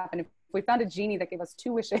if it happened, if we found a genie that gave us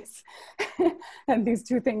 2 wishes and these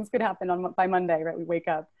 2 things could happen by Monday, right, we wake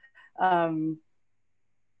up.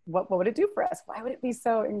 What would it do for us? Why would it be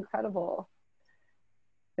so incredible?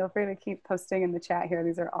 Feel free to keep posting in the chat here.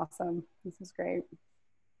 These are awesome. This is great.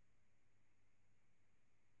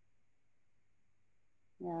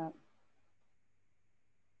 Yeah.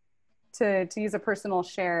 To use a personal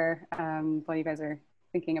share while you guys are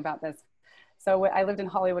thinking about this. So I lived in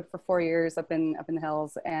Hollywood for 4 years up in the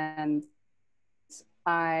hills, and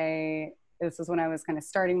this was when I was kind of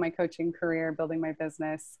starting my coaching career, building my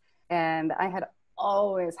business, and I had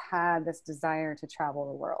always had this desire to travel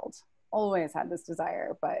the world. always had this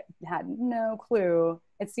desire, but had no clue.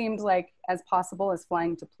 It seemed like as possible as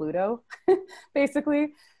flying to Pluto,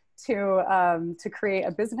 basically, to create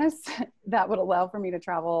a business that would allow for me to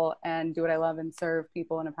travel and do what I love and serve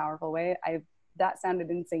people in a powerful way. That sounded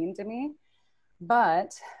insane to me,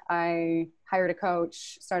 but I hired a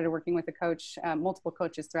coach, started working with a coach, multiple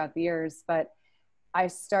coaches throughout the years, but I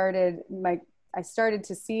started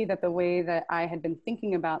to see that the way that I had been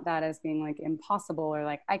thinking about that as being like impossible, or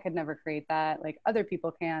like I could never create that, like other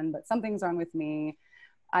people can, but something's wrong with me.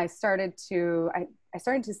 I started to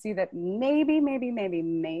see that maybe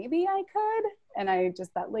I could, and I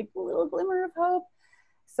just, that like little glimmer of hope.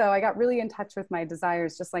 So I got really in touch with my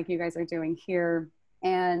desires, just like you guys are doing here.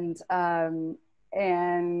 And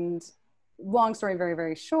long story very,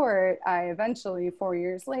 very short, I eventually 4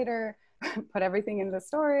 years later put everything into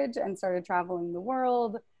storage and started traveling the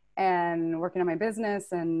world and working on my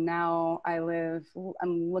business. And now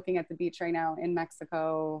I'm looking at the beach right now in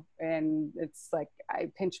Mexico, and it's like I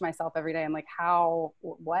pinch myself every day. I'm like,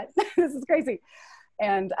 what? This is crazy.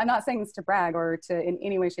 And I'm not saying this to brag or to in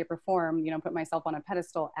any way, shape, or form, put myself on a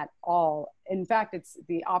pedestal at all. In fact, it's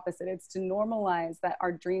the opposite. It's to normalize that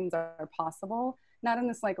our dreams are possible, not in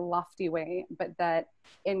this like lofty way, but that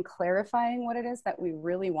in clarifying what it is that we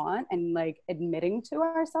really want and like admitting to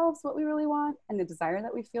ourselves what we really want and the desire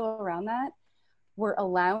that we feel around that, we're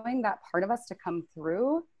allowing that part of us to come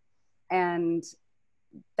through. And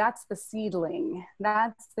that's the seedling.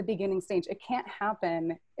 That's the beginning stage. It can't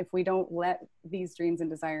happen if we don't let these dreams and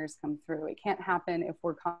desires come through. It can't happen if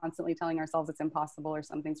we're constantly telling ourselves it's impossible or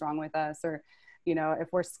something's wrong with us, or,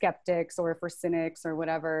 if we're skeptics or if we're cynics or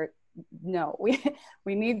whatever. No,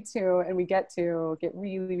 we need to, and we get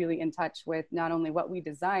really, really in touch with not only what we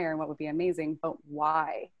desire and what would be amazing, but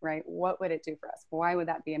why, right? What would it do for us? Why would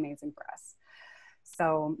that be amazing for us?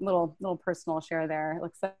 So little personal share there. It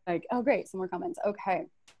looks like, oh, great. Some more comments. Okay.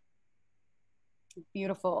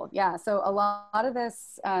 Beautiful. Yeah. So a lot of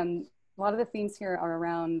this, a lot of the themes here are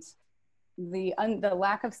around the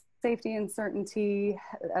lack of safety and certainty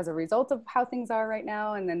as a result of how things are right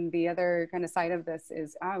now. And then the other kind of side of this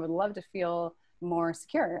is I would love to feel more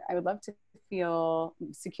secure. I would love to feel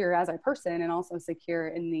secure as a person and also secure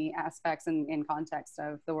in the aspects and in context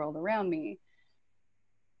of the world around me.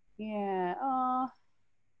 Yeah. Oh,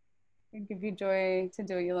 it give you joy to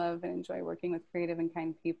do what you love and enjoy working with creative and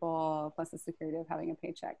kind people, plus the security of having a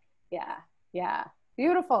paycheck. Yeah. Yeah.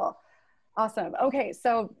 Beautiful. Awesome. Okay.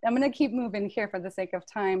 So I'm going to keep moving here for the sake of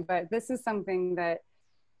time, but this is something that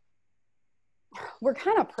we're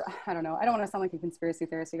kind of, I don't know, I don't want to sound like a conspiracy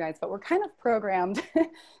theorist, you guys, but we're kind of programmed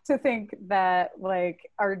to think that like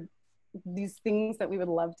these things that we would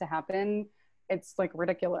love to happen, it's like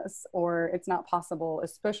ridiculous or it's not possible,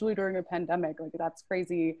 especially during a pandemic. Like that's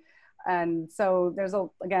crazy. And so there's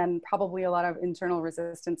again, probably a lot of internal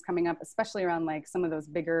resistance coming up, especially around like some of those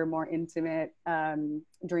bigger, more intimate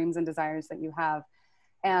dreams and desires that you have.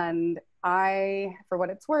 And I, for what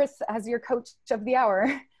it's worth, as your coach of the hour,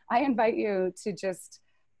 I invite you to just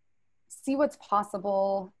see what's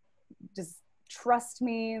possible. Just trust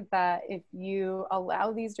me that if you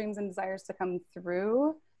allow these dreams and desires to come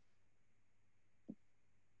through,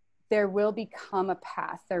 there will become a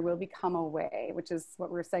path, there will become a way, which is what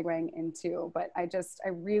we're segueing into. But I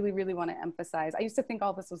really, really want to emphasize, I used to think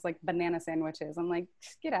all this was like banana sandwiches. I'm like,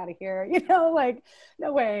 get out of here, like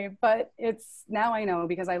no way. But it's, now I know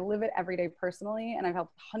because I live it every day personally, and I've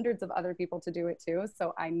helped hundreds of other people to do it too.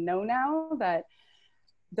 So I know now that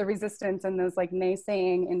the resistance and those like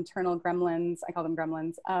naysaying internal gremlins, I call them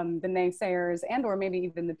gremlins, the naysayers, and or maybe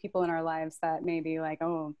even the people in our lives that may be like,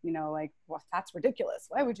 oh, like, well, that's ridiculous.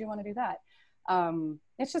 Why would you want to do that?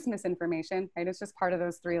 It's just misinformation, right? It's just part of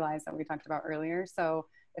those 3 lies that we talked about earlier. So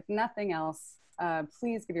if nothing else,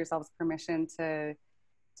 please give yourselves permission to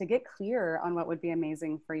get clear on what would be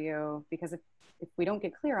amazing for you. Because if we don't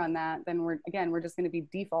get clear on that, then we're just going to be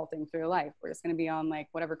defaulting through life. We're just going to be on like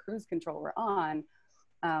whatever cruise control we're on.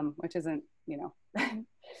 Which isn't,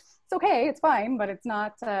 it's okay, it's fine, but it's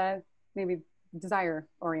not maybe desire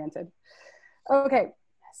oriented. Okay,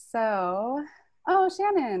 so, oh,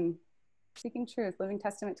 Shannon, speaking truth, living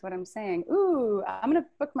testament to what I'm saying. Ooh, I'm gonna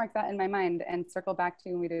bookmark that in my mind and circle back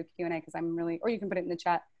to when we do Q&A, because I'm really, or you can put it in the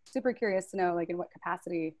chat. Super curious to know like in what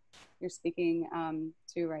capacity you're speaking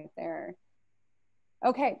to right there.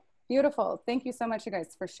 Okay, beautiful. Thank you so much, you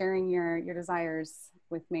guys, for sharing your desires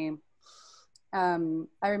with me.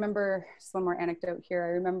 I remember just one more anecdote here.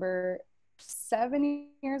 I remember 7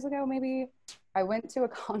 years ago, maybe, I went to a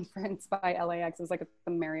conference by LAX. It was like at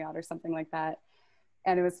the Marriott or something like that.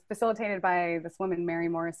 And it was facilitated by this woman, Mary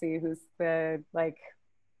Morrissey, who's the like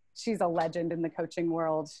she's a legend in the coaching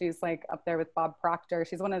world. She's like up there with Bob Proctor.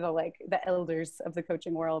 She's one of the elders of the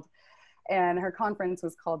coaching world. And her conference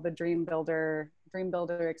was called the Dream Builder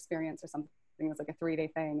Experience or something. It was like a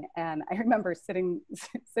 3-day thing. And I remember sitting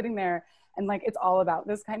there, and like, it's all about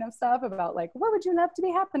this kind of stuff about like, what would you love to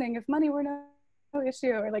be happening if money were no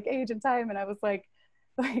issue, or like age and time. And I was like,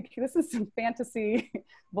 this is some fantasy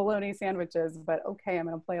bologna sandwiches, but okay, I'm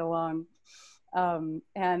going to play along.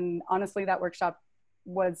 And honestly, that workshop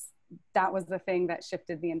was the thing that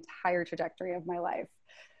shifted the entire trajectory of my life.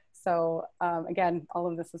 So again,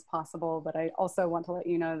 all of this is possible, but I also want to let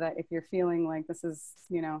you know that if you're feeling like this is,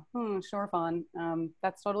 sure, Fawn,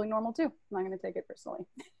 that's totally normal too. I'm not going to take it personally.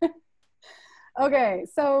 Okay,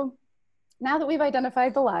 so now that we've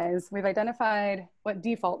identified the lies, we've identified what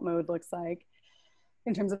default mode looks like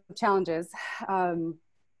in terms of challenges, and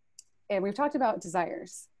we've talked about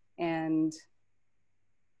desires and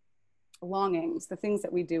longings, the things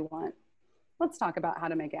that we do want. Let's talk about how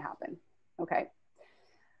to make it happen. Okay.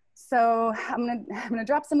 So I'm gonna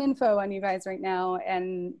drop some info on you guys right now,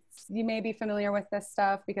 and you may be familiar with this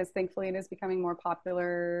stuff because thankfully it is becoming more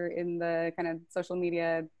popular in the kind of social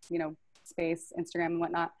media, space, Instagram and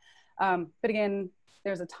whatnot. But again,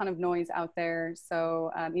 there's a ton of noise out there.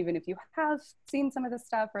 So even if you have seen some of this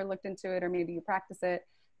stuff or looked into it, or maybe you practice it,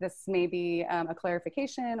 this may be a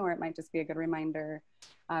clarification, or it might just be a good reminder.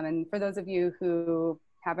 And for those of you who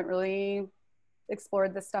haven't really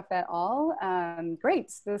explored this stuff at all,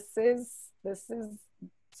 great. This is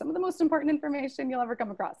some of the most important information you'll ever come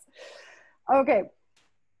across. Okay,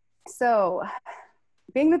 so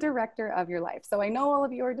being the director of your life. So I know all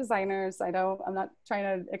of you are designers. I'm not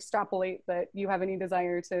trying to extrapolate that you have any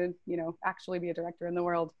desire to, actually be a director in the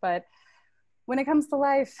world. But when it comes to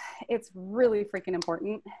life, it's really freaking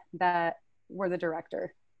important that we're the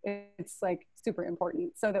director. It's like super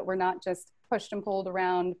important, so that we're not just pushed and pulled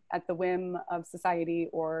around at the whim of society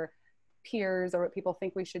or peers or what people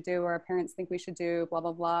think we should do or our parents think we should do, blah,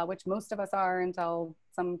 blah, blah, which most of us are until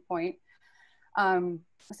some point.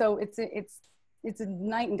 So it's a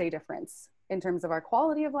night and day difference in terms of our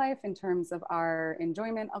quality of life, in terms of our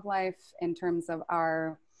enjoyment of life, in terms of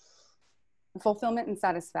our fulfillment and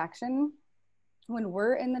satisfaction. When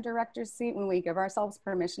we're in the director's seat, when we give ourselves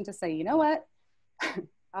permission to say, you know what,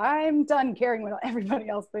 I'm done caring what everybody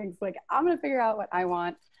else thinks. Like, I'm going to figure out what I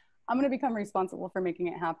want. I'm going to become responsible for making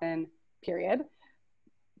it happen, period.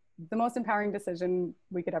 The most empowering decision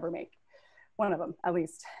we could ever make. One of them, at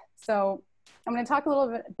least. So I'm going to talk a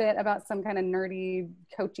little bit about some kind of nerdy,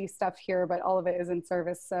 coachy stuff here, but all of it is in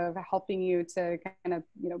service of helping you to kind of,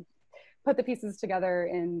 put the pieces together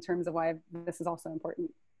in terms of why this is also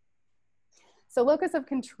important. So locus of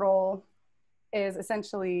control is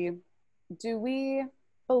essentially, do we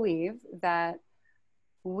believe that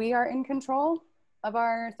we are in control of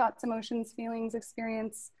our thoughts, emotions, feelings,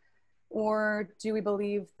 experience, or do we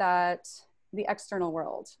believe that the external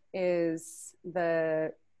world is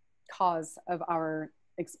the cause of our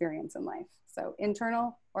experience in life? So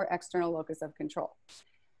internal or external locus of control.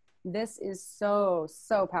 This is so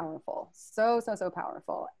powerful, so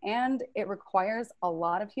powerful. And it requires a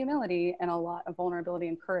lot of humility and a lot of vulnerability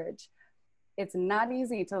and courage. It's not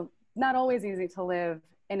always easy to live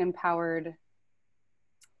an empowered,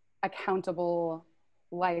 accountable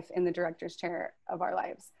life in the director's chair of our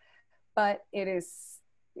lives. But it is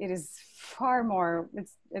far more,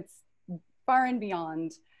 it's far and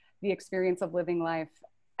beyond the experience of living life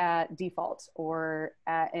at default or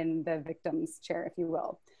in the victim's chair, if you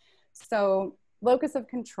will. So locus of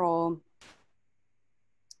control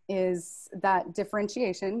is that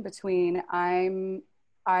differentiation between I'm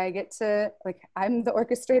the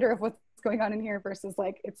orchestrator of what's going on in here versus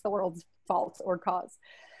like it's the world's fault or cause.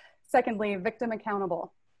 Secondly, victim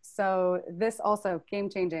accountable. So this also game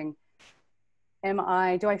changing. Do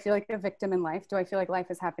I feel like a victim in life? Do I feel like life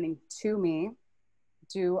is happening to me?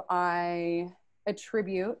 Do I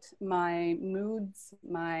attribute my moods,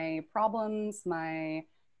 my problems, my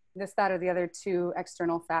this, that, or the other to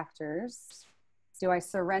external factors? Do I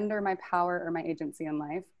surrender my power or my agency in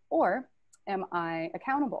life? Or am I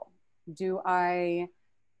accountable? Do I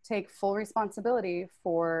take full responsibility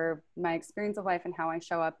for my experience of life and how I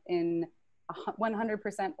show up in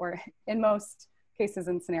 100% or in most cases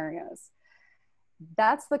and scenarios?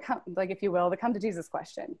 That's if you will, the come to Jesus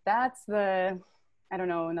question. That's I don't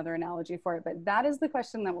know another analogy for it, but that is the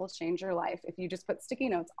question that will change your life. If you just put sticky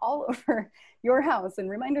notes all over your house and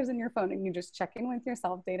reminders in your phone, and you just check in with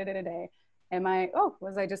yourself day to day to day.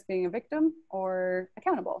 Was I just being a victim or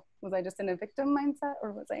accountable? Was I just in a victim mindset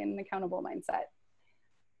or was I in an accountable mindset?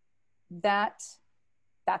 That's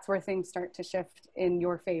where things start to shift in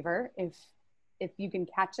your favor. If if you can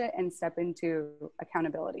catch it and step into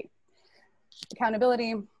accountability.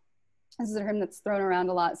 Accountability, this is a term that's thrown around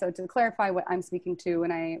a lot. So to clarify what I'm speaking to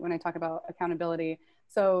when I talk about accountability,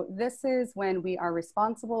 so this is when we are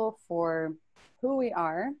responsible for who we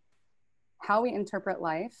are, how we interpret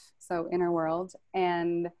life, so inner world,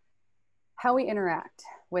 and how we interact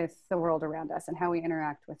with the world around us and how we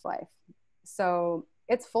interact with life. So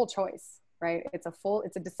it's full choice, right? It's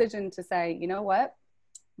a decision to say, you know what,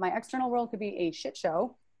 my external world could be a shit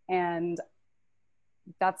show and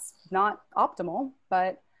that's not optimal,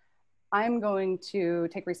 but I'm going to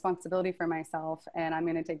take responsibility for myself, and I'm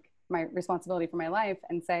going to take my responsibility for my life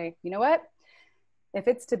and say, you know what, if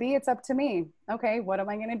it's to be, it's up to me. Okay, what am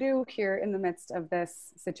I going to do here in the midst of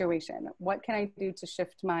this situation? What can I do to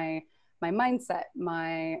shift my mindset,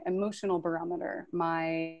 my emotional barometer,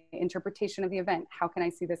 my interpretation of the event? How can I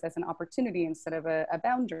see this as an opportunity instead of a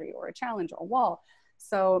boundary or a challenge or a wall?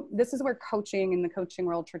 So this is where coaching in the coaching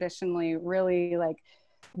world traditionally really like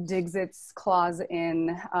digs its claws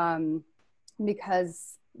in,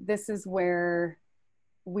 because this is where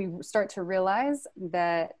we start to realize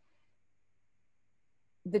that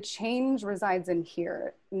the change resides in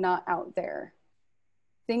here, not out there.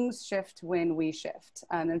 Things shift when we shift.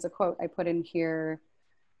 There's a quote I put in here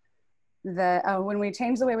that when we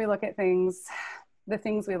change the way we look at things, the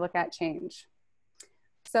things we look at change.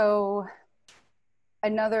 So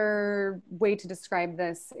another way to describe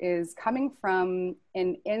this is coming from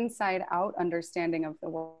an inside out understanding of the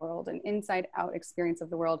world, an inside out experience of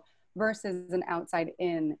the world versus an outside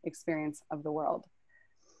in experience of the world.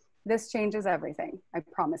 This changes everything, I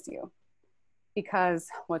promise you. Because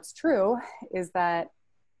what's true is that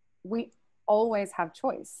we always have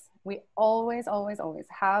choice. We always, always, always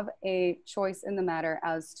have a choice in the matter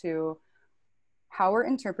as to how we're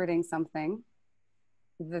interpreting something,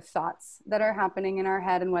 the thoughts that are happening in our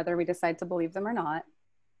head and whether we decide to believe them or not,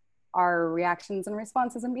 our reactions and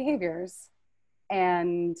responses and behaviors,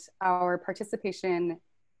 and our participation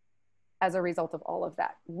as a result of all of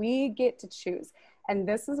that. We get to choose. And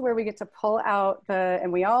this is where we get to pull out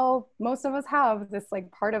and most of us have this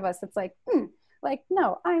like part of us that's like,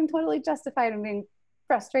 no, I'm totally justified in being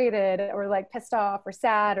frustrated or like pissed off or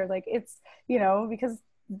sad, or like it's, because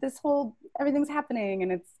everything's happening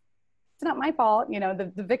and it's not my fault,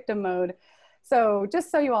 the victim mode. So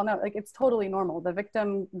just so you all know, like it's totally normal. The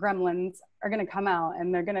victim gremlins are going to come out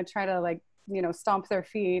and they're going to try to like, stomp their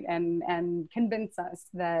feet and convince us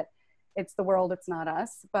that it's the world, it's not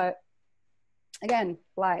us. But again,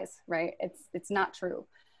 lies, right? It's not true.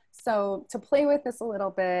 So to play with this a little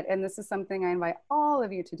bit, and this is something I invite all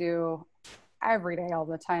of you to do every day, all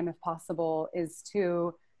the time, if possible, is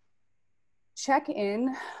to check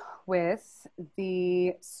in with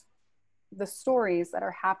the stories that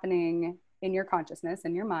are happening in your consciousness,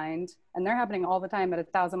 in your mind, and they're happening all the time at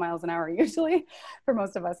 1,000 miles an hour, usually, for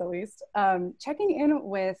most of us at least. Checking in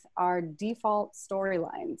with our default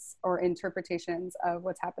storylines or interpretations of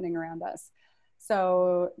what's happening around us.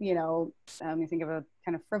 So, let me think of a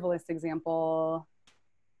kind of frivolous example.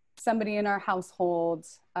 Somebody in our household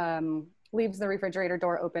leaves the refrigerator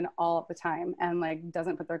door open all the time and like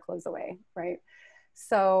doesn't put their clothes away, right?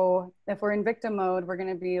 So if we're in victim mode, we're going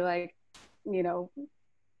to be like,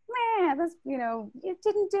 man, this, you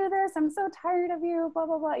didn't do this. I'm so tired of you, blah,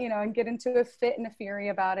 blah, blah, and get into a fit and a fury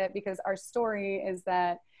about it, because our story is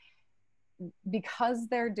that because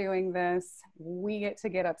they're doing this, we get to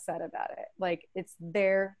get upset about it. Like it's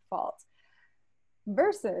their fault.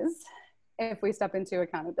 Versus if we step into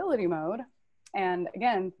accountability mode, and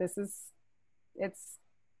again, it's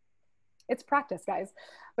practice, guys.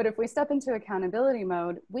 But if we step into accountability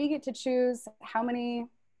mode, we get to choose how many,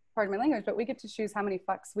 pardon my language, but we get to choose how many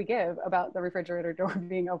fucks we give about the refrigerator door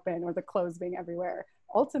being open or the clothes being everywhere.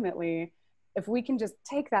 Ultimately, if we can just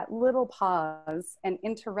take that little pause and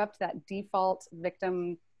interrupt that default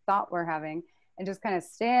victim thought we're having and just kind of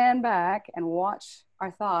stand back and watch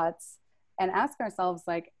our thoughts and ask ourselves,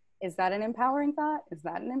 like, is that an empowering thought? Is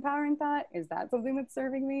that an empowering thought? Is that something that's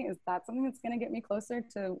serving me? Is that something that's going to get me closer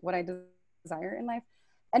to what I desire in life?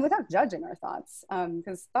 And without judging our thoughts,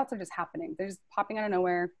 because thoughts are just happening. They're just popping out of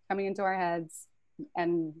nowhere, coming into our heads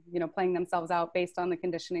and, playing themselves out based on the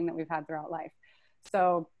conditioning that we've had throughout life.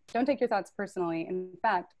 So don't take your thoughts personally. In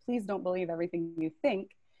fact, please don't believe everything you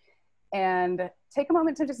think, and take a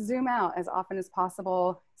moment to just zoom out as often as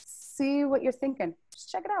possible. See what you're thinking.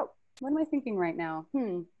 Just check it out. What am I thinking right now?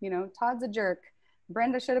 Todd's a jerk.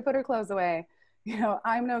 Brenda should have put her clothes away.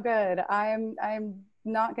 I'm no good. I'm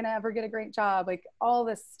not going to ever get a great job. Like all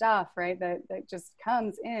this stuff, right? That just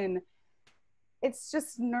comes in. It's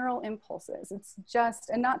just neural impulses. It's just,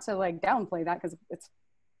 and not to like downplay that, because it's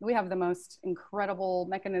we have the most incredible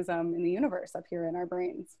mechanism in the universe up here in our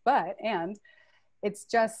brains. And it's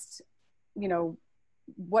just, you know,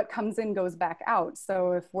 what comes in goes back out.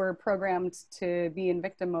 So if we're programmed to be in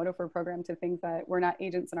victim mode, if we're programmed to think that we're not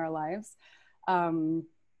agents in our lives,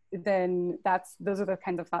 then those are the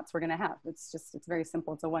kinds of thoughts we're going to have. It's very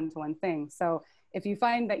simple. It's a one-to-one thing. So if you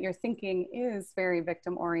find that your thinking is very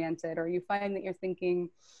victim oriented, or you find that your thinking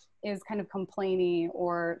is kind of complainy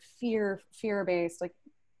or fear-based, like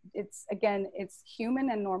it's human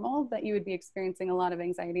and normal that you would be experiencing a lot of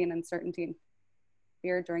anxiety and uncertainty and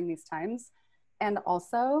fear during these times. And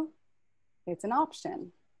also, it's an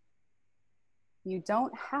option. You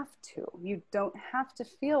don't have to. You don't have to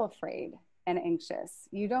feel afraid and anxious.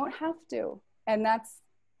 You don't have to. And that's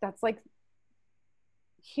like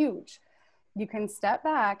huge. You can step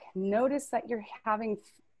back, notice that you're having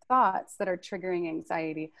thoughts that are triggering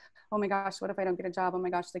anxiety. Oh my gosh, what if I don't get a job? Oh my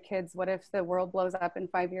gosh, the kids, what if the world blows up in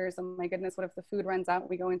 5 years? Oh my goodness, what if the food runs out?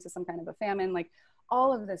 We go into some kind of a famine. Like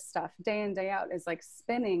all of this stuff day in, day out is like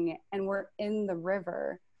spinning, and we're in the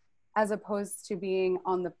river, as opposed to being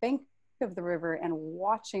on the bank of the river and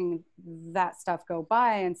watching that stuff go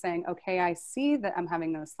by and saying, okay, I see that I'm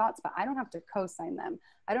having those thoughts, but I don't have to co-sign them.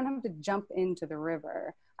 I don't have to jump into the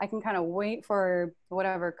river. I can kind of wait for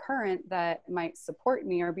whatever current that might support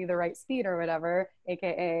me or be the right speed or whatever,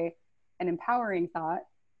 AKA an empowering thought,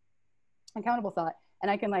 accountable thought.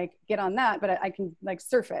 And I can like get on that, but I can like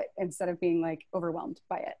surf it instead of being like overwhelmed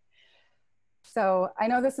by it. So I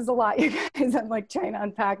know this is a lot, you guys. I'm like trying to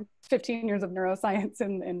unpack 15 years of neuroscience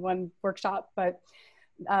in one workshop, but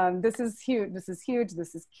this is huge. This is huge.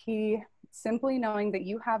 This is key. Simply knowing that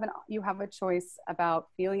you have a choice about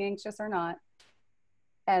feeling anxious or not,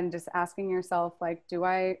 and just asking yourself, like,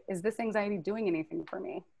 is this anxiety doing anything for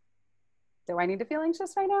me? Do I need to feel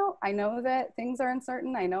anxious right now? I know that things are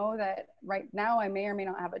uncertain. I know that right now I may or may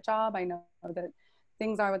not have a job. I know that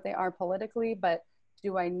things are what they are politically, but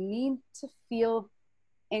do I need to feel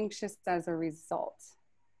anxious as a result,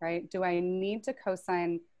 right? Do I need to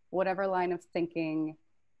co-sign whatever line of thinking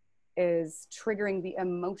is triggering the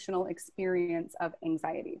emotional experience of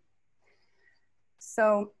anxiety?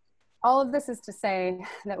 So all of this is to say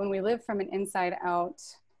that when we live from an inside out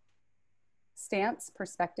stance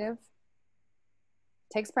perspective,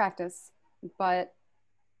 it takes practice, but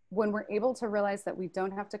when we're able to realize that we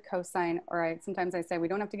don't have to co-sign, or sometimes I say we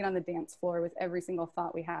don't have to get on the dance floor with every single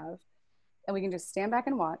thought we have, and we can just stand back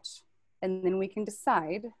and watch, and then we can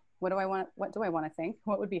decide, what do I want to think?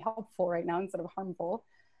 What would be helpful right now instead of harmful?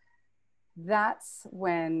 That's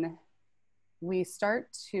when we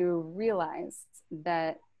start to realize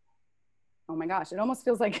that, oh my gosh, it almost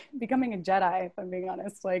feels like becoming a Jedi, if I'm being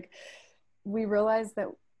honest. Like, we realize that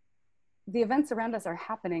the events around us are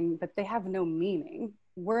happening, but they have no meaning.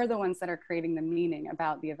 We're the ones that are creating the meaning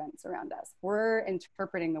about the events around us. We're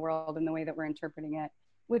interpreting the world in the way that we're interpreting it,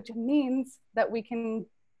 which means that we can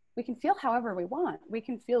feel however we want. We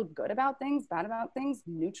can feel good about things, bad about things,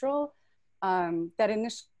 neutral. That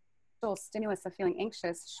initial stimulus of feeling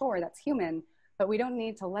anxious, sure, that's human, but we don't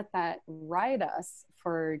need to let that ride us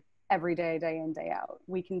for every day, day in, day out.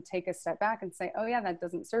 We can take a step back and say, oh yeah, that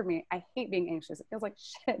doesn't serve me. I hate being anxious. It feels like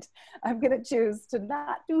shit. I'm going to choose to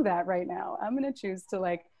not do that right now. I'm going to choose to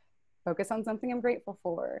like focus on something I'm grateful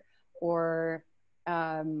for, or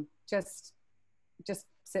just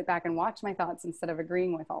sit back and watch my thoughts instead of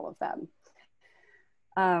agreeing with all of them.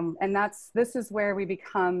 And this is where we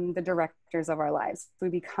become the directors of our lives. We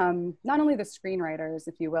become not only the screenwriters,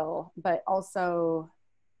 if you will, but also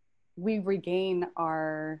we regain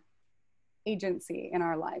our agency in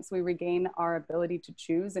our lives. We regain our ability to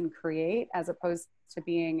choose and create, as opposed to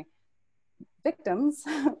being victims.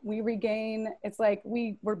 We regain, it's like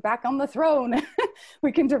we're back on the throne.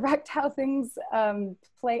 We can direct how things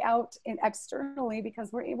play out externally,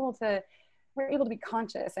 because we're able to be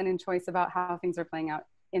conscious and in choice about how things are playing out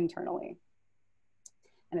internally.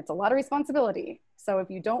 And it's a lot of responsibility. So if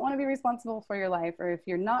you don't want to be responsible for your life, or if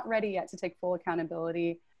you're not ready yet to take full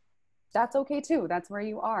accountability, that's okay too. That's where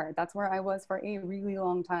you are. That's where I was for a really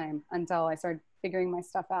long time, until I started figuring my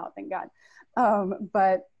stuff out, thank God.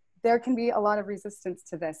 But there can be a lot of resistance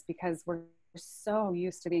to this, because we're so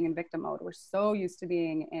used to being in victim mode. We're so used to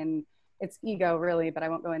being in, it's ego really, but I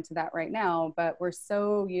won't go into that right now, but we're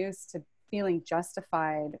so used to feeling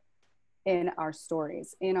justified in our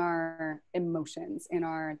stories, in our emotions, in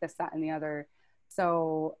our this, that, and the other.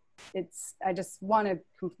 So I just want to,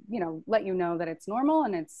 let you know that it's normal,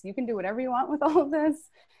 and you can do whatever you want with all of this.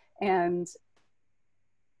 And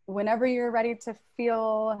whenever you're ready to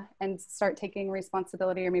feel and start taking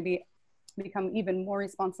responsibility, or maybe become even more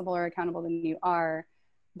responsible or accountable than you are,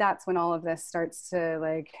 that's when all of this starts to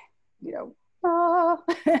like, you know, ah,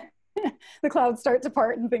 the clouds start to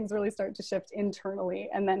part and things really start to shift internally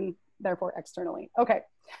and then therefore externally. Okay.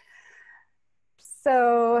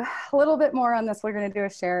 So a little bit more on this. We're going to do a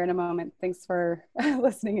share in a moment. Thanks for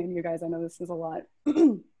listening in, you guys. I know this is a lot.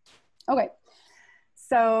 Okay.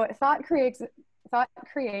 So thought creates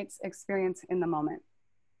experience in the moment.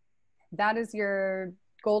 That is your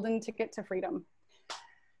golden ticket to freedom.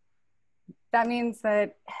 That means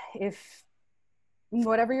that if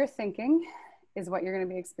whatever you're thinking is what you're going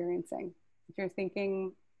to be experiencing. If you're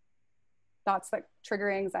thinking thoughts that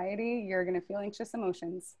trigger anxiety, you're going to feel anxious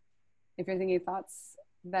emotions. If you're thinking thoughts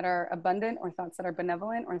that are abundant or thoughts that are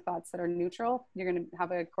benevolent or thoughts that are neutral, you're going to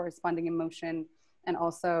have a corresponding emotion and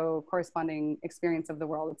also corresponding experience of the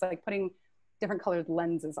world. It's like putting different colored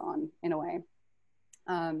lenses on in a way.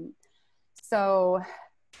 So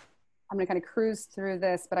I'm going to kind of cruise through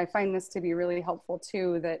this, but I find this to be really helpful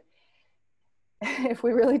too, that if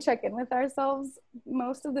we really check in with ourselves,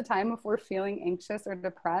 most of the time, if we're feeling anxious or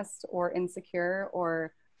depressed or insecure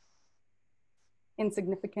or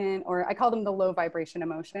insignificant, or I call them the low vibration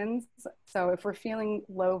emotions. So if we're feeling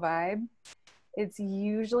low vibe, it's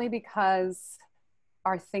usually because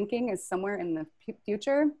our thinking is somewhere in the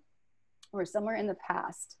future or somewhere in the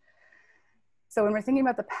past. So when we're thinking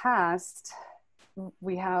about the past,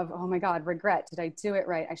 we have, oh my God, regret. Did I do it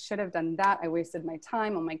right? I should have done that. I wasted my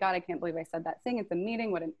time. Oh my God, I can't believe I said that thing at the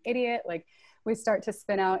meeting. What an idiot. Like we start to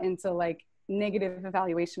spin out into like negative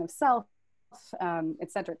evaluation of self,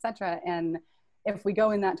 et cetera, et cetera. And if we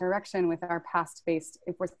go in that direction with our past-based,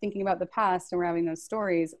 if we're thinking about the past and we're having those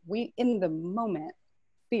stories, we in the moment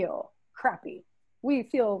feel crappy. We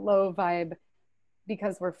feel low vibe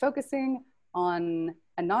because we're focusing on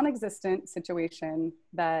a non-existent situation,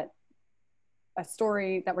 that a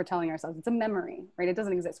story that we're telling ourselves. It's a memory, right? It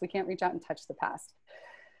doesn't exist. We can't reach out and touch the past.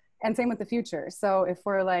 And same with the future. So if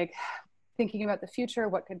we're like thinking about the future,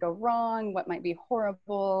 what could go wrong, what might be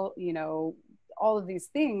horrible, you know, all of these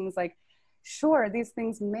things, like, sure, these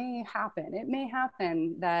things may happen. It may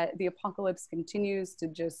happen that the apocalypse continues to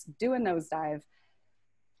just do a nosedive.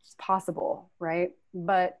 It's possible, right?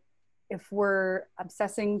 But if we're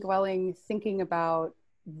obsessing, dwelling, thinking about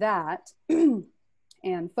that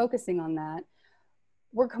and focusing on that,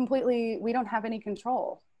 we don't have any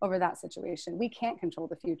control over that situation. We can't control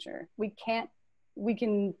the future. We can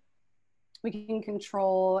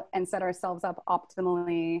control and set ourselves up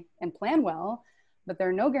optimally and plan well, but there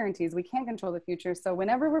are no guarantees. We can't control the future. So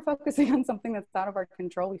whenever we're focusing on something that's out of our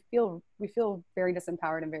control, we feel very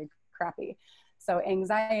disempowered and very crappy. So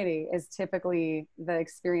anxiety is typically the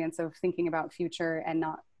experience of thinking about future and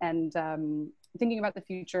thinking about the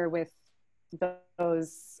future with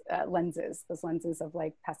those lenses of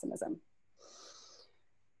like pessimism.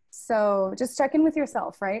 So just check in with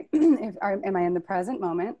yourself, right? Am I in the present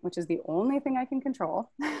moment, which is the only thing I can control,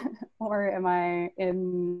 or am I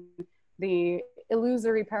in the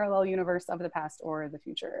illusory parallel universe of the past or the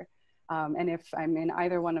future? And if I'm in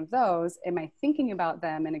either one of those, am I thinking about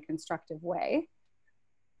them in a constructive way?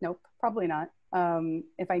 Nope, probably not.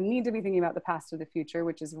 If I need to be thinking about the past or the future,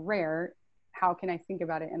 which is rare, how can I think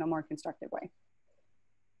about it in a more constructive way?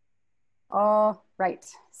 All right,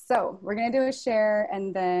 so we're gonna do a share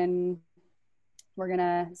and then we're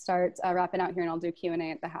gonna start wrapping out here, and I'll do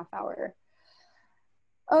Q&A at the half hour.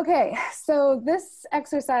 Okay, so this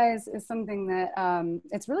exercise is something that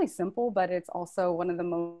it's really simple, but it's also one of the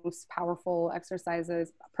most powerful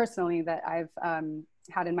exercises personally that I've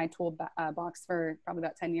had in my tool box for probably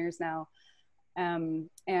about 10 years now. And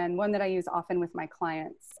one that I use often with my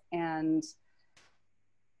clients. And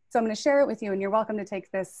so I'm going to share it with you, and you're welcome to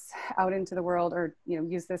take this out into the world, or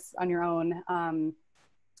use this on your own.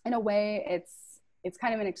 In a way, it's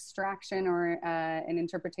kind of an extraction or an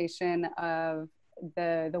interpretation of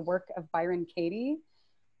the work of Byron Katie.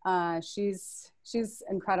 She's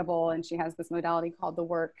incredible, and she has this modality called the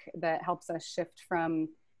work that helps us shift from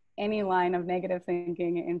any line of negative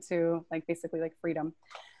thinking into basically freedom.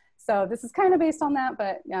 So this is kind of based on that,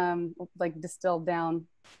 but distilled down.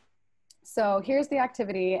 So here's the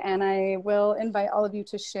activity, and I will invite all of you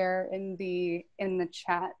to share in the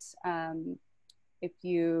chat, if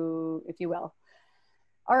you will.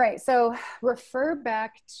 All right, so refer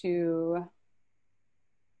back to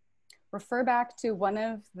one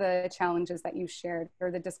of the challenges that you shared,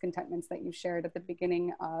 or the discontentments that you shared at the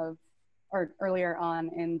beginning of, or earlier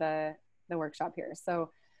on in the workshop here.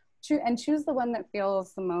 So choose the one that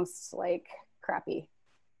feels the most crappy,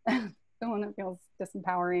 the one that feels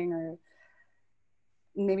disempowering, or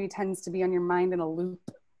maybe tends to be on your mind in a loop.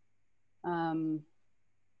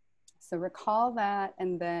 So recall that,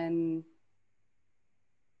 and then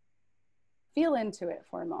feel into it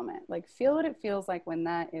for a moment. Like feel what it feels like when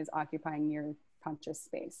that is occupying your conscious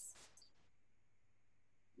space.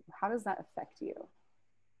 How does that affect you?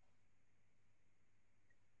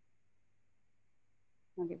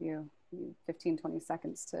 I'll give you 15, 20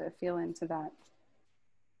 seconds to feel into that.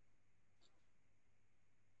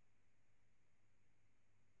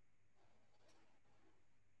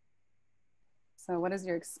 So what is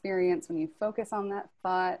your experience when you focus on that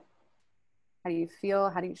thought? How do you feel?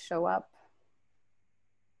 How do you show up?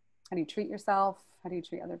 How do you treat yourself? How do you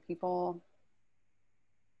treat other people?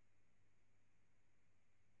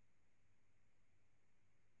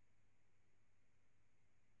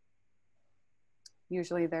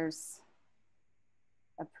 Usually there's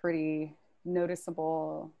a pretty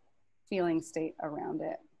noticeable feeling state around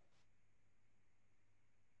it.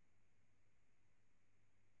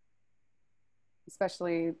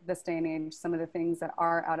 Especially this day and age, some of the things that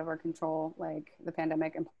are out of our control, like the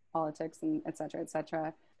pandemic and politics and et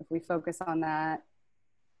cetera, if we focus on that,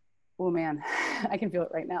 oh man, I can feel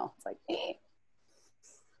it right now. It's like, eh.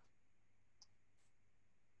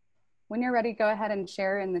 When you're ready, go ahead and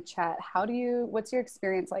share in the chat. What's your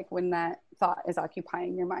experience like when that thought is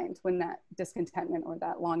occupying your mind, when that discontentment or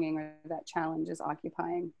that longing or that challenge is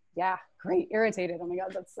occupying? Yeah, great. Irritated. Oh my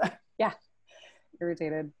God, that's, yeah,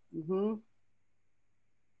 irritated. Mm-hmm.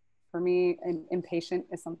 For me, impatient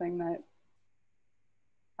is something that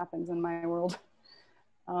happens in my world.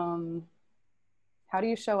 How do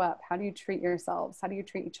you show up? How do you treat yourselves? How do you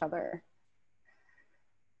treat each other?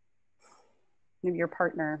 Maybe your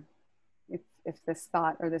partner, if this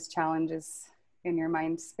thought or this challenge is in your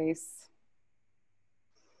mind space.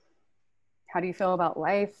 How do you feel about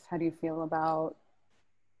life? How do you feel about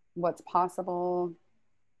what's possible?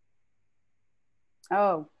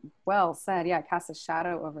 Oh, well said. Yeah, cast a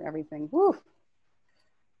shadow over everything. Woo.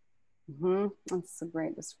 Mm-hmm. That's a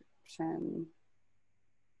great description.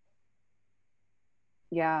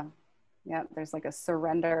 Yeah. Yeah. There's like a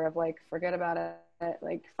surrender of like, forget about it,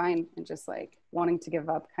 like fine. And just like wanting to give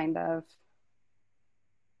up, kind of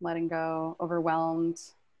letting go, overwhelmed.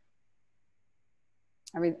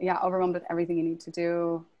 Overwhelmed with everything you need to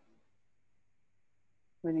do.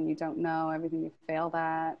 Everything you don't know, everything you failed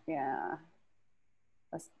at. Yeah.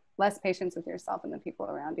 Less patience with yourself and the people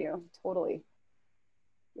around you. Totally.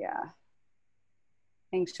 Yeah.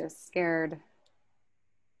 Anxious, scared,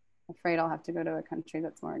 afraid I'll have to go to a country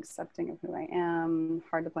that's more accepting of who I am.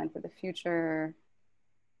 Hard to plan for the future.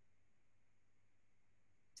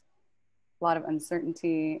 A lot of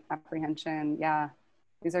uncertainty, apprehension. Yeah.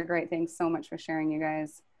 These are great. Thanks so much for sharing, you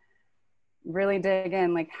guys. Really dig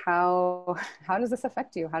in, like how does this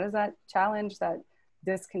affect you? How does that challenge, that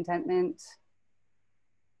discontentment,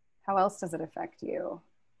 how else does it affect you?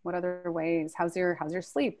 What other ways? How's your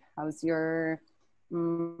sleep? How's your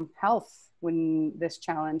health when this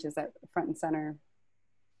challenge is at front and center?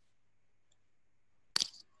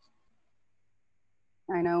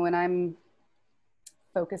 I know when I'm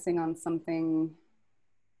focusing on something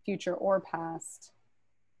future or past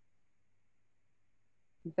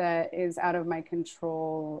that is out of my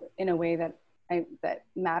control in a way that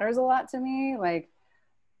matters a lot to me, like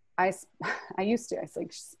I used to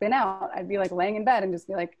like spin out. I'd be like laying in bed and just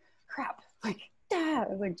be like, crap, like, yeah,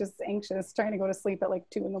 like just anxious, trying to go to sleep at like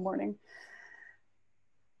 2 a.m.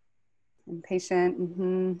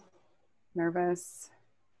 Impatient, nervous,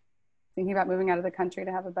 thinking about moving out of the country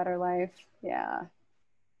to have a better life. Yeah.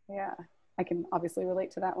 I can obviously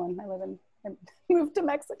relate to that one. I moved to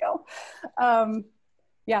Mexico.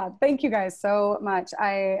 Yeah, thank you guys so much.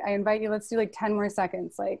 I invite you, let's do like 10 more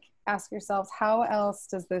seconds. Like ask yourselves, how else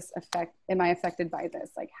does this am I affected by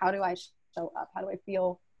this? Like, how do I show up? How do I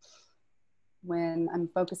feel when I'm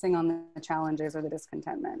focusing on the challenges or the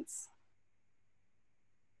discontentments?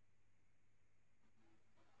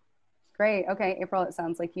 Great. Okay, April, it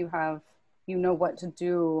sounds like you know what to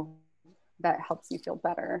do that helps you feel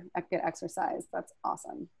better. Get exercise. That's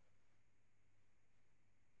awesome.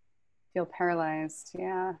 Feel paralyzed.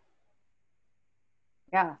 Yeah,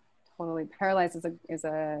 totally. Paralyzed is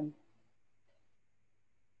a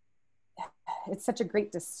it's such a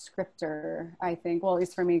great descriptor, I think. Well, at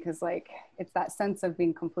least for me, because like it's that sense of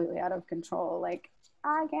being completely out of control. Like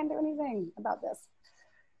I can't do anything about this.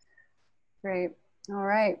 Great. All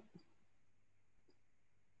right.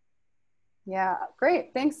 Yeah,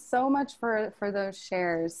 great. Thanks so much for those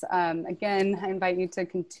shares. Again, I invite you to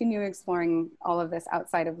continue exploring all of this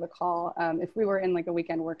outside of the call. If we were in like a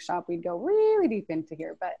weekend workshop, we'd go really deep into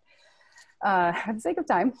here, but for the sake of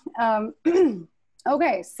time.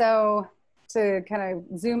 Okay, so to kind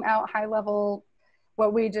of zoom out high level,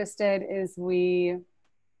 what we just did is we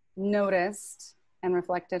noticed and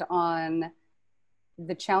reflected on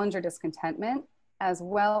the challenge or discontentment, as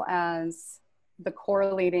well as the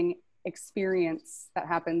correlating experience that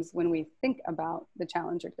happens when we think about the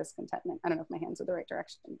challenge or discontentment. I don't know if my hands are the right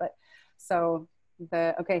direction, but so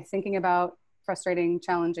thinking about frustrating,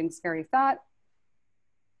 challenging, scary thought,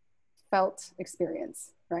 felt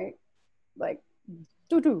experience, right? Like,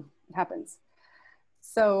 it happens.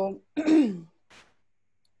 So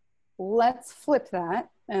let's flip that,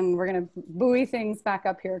 and we're gonna buoy things back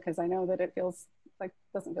up here because I know that it feels like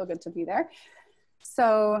doesn't feel good to be there.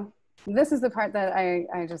 So this is the part that I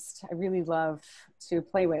really love to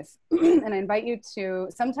play with. And I invite you to,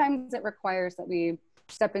 sometimes it requires that we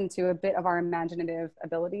step into a bit of our imaginative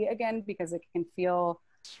ability again, because it can feel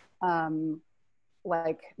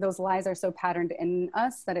like those lies are so patterned in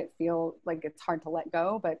us that it feels like it's hard to let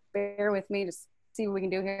go, but bear with me, just see what we can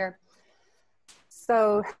do here.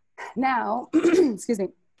 So now, excuse me,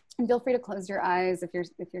 and feel free to close your eyes if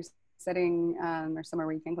you're sitting or somewhere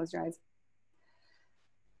where you can close your eyes.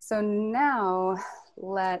 So now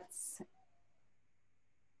let's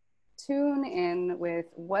tune in with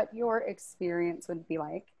what your experience would be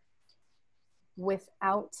like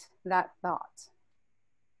without that thought,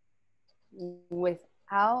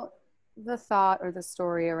 without the thought or the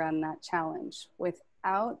story around that challenge,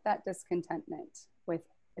 without that discontentment, with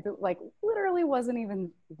if it like literally wasn't even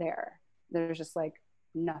there. There's just like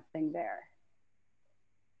nothing there.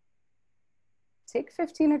 Take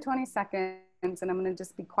 15 or 20 seconds, and I'm going to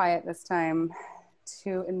just be quiet this time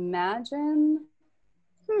to imagine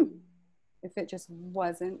if it just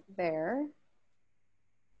wasn't there. I'm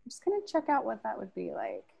just going to check out what that would be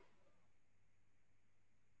like.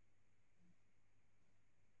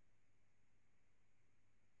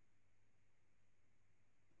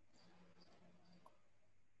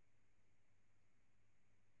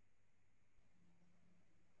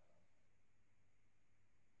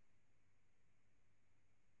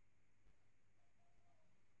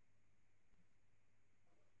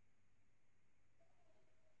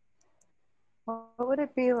 What would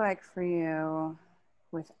it be like for you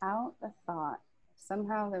without a thought?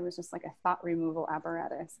 Somehow there was just like a thought removal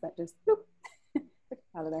apparatus that just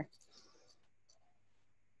out of there.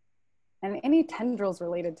 And any tendrils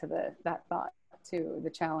related to that thought too, the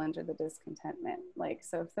challenge or the discontentment. Like,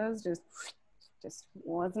 so if those just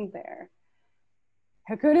wasn't there.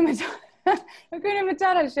 Hakuna Matata, Hakuna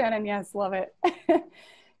Matata, Shannon, yes, love it.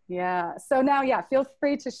 Yeah, so now, yeah, feel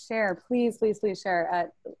free to share, please share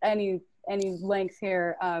at any length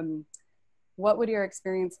here. What would your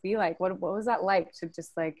experience be like? What was that like to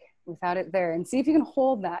just like without it there? And see if you can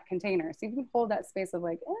hold that container. See if you can hold that space of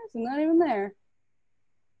like, it's not even there.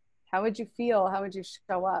 How would you feel? How would you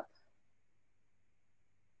show up?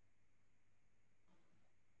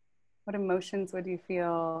 What emotions would you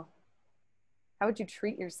feel? How would you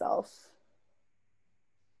treat yourself?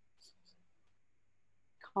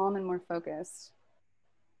 Calm and more focused.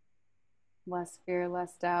 Less fear,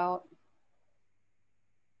 less doubt.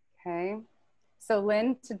 Okay. So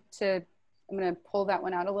Lynn, I'm going to pull that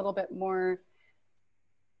one out a little bit more.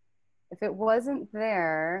 If it wasn't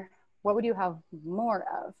there, what would you have more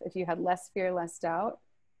of? If you had less fear, less doubt,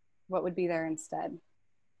 what would be there instead?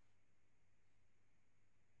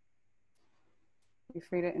 Be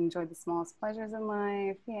free to enjoy the smallest pleasures in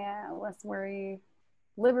life. Yeah, less worry.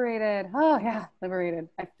 Liberated. Oh yeah, liberated.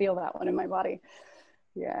 I feel that one in my body.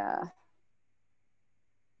 Yeah.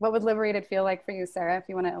 What would liberated feel like for you, Sarah, if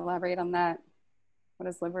you want to elaborate on that? What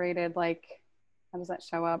is liberated like? How does that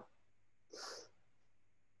show up?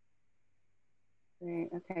 Great.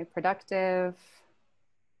 Okay. Productive.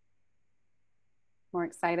 More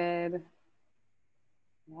excited.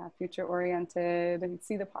 Yeah. Future oriented. And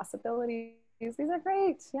see the possibilities. These are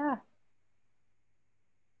great. Yeah.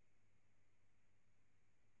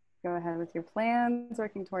 Go ahead with your plans,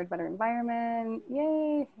 working toward better environment.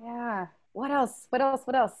 Yay. Yeah. What else? What else?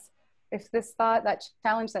 What else? If this thought, that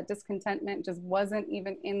challenge, that discontentment just wasn't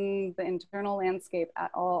even in the internal landscape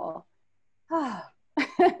at all,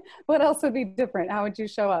 what else would be different? How would you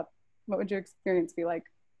show up? What would your experience be like?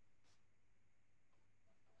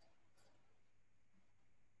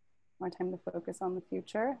 More time to focus on the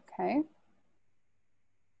future. Okay.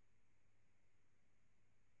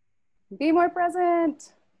 Be more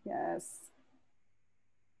present. Yes.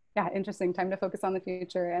 Yeah, interesting. Time to focus on the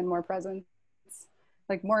future and more presence.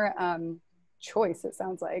 Like more choice, it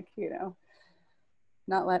sounds like,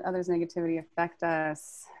 not let others' negativity affect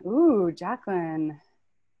us. Ooh, Jacqueline,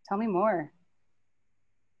 tell me more.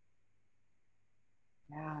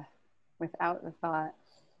 Yeah, without the thought.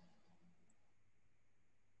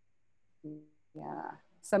 Yeah.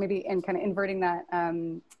 So maybe, and kind of inverting that,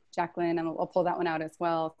 Jacqueline, and I'll pull that one out as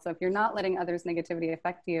well. So if you're not letting others' negativity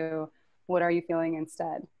affect you, what are you feeling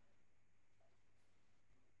instead?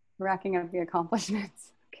 Racking up the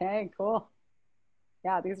accomplishments. Okay, cool.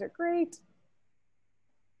 Yeah, these are great.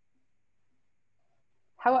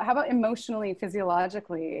 How about emotionally,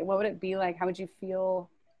 physiologically? What would it be like? How would you feel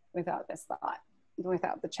without this thought,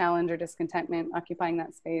 without the challenge or discontentment occupying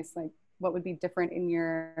that space? Like, what would be different in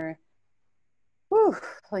your, whew,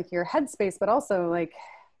 like your headspace, but also like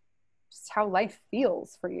just how life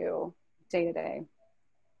feels for you day to day?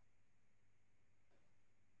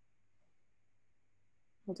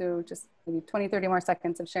 We'll do just maybe 20, 30 more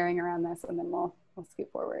seconds of sharing around this, and then we'll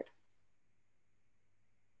scoot forward.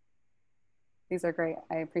 These are great.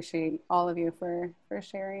 I appreciate all of you for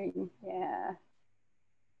sharing. Yeah.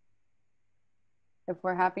 If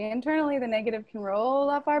we're happy internally, the negative can roll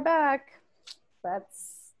up our back.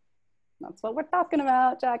 That's what we're talking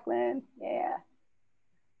about, Jacqueline. Yeah.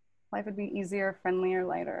 Life would be easier, friendlier,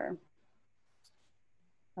 lighter.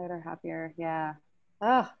 Lighter, happier. Yeah.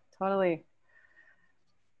 Oh, totally.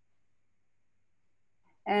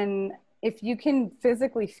 And if you can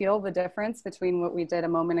physically feel the difference between what we did a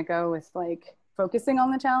moment ago with like focusing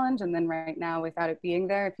on the challenge and then right now without it being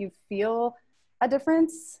there, if you feel a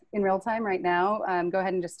difference in real time right now, go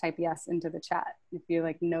ahead and just type yes into the chat. If you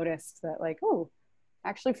like noticed that like, oh, I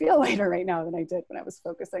actually feel lighter right now than I did when I was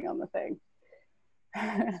focusing on the thing.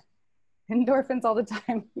 Endorphins all the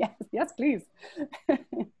time. Yes, yes, please.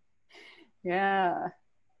 Yeah,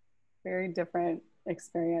 very different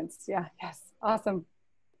experience. Yeah, yes, awesome.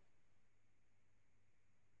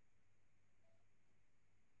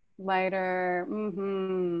 Lighter.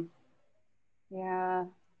 Mm-hmm. Yeah,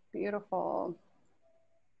 beautiful.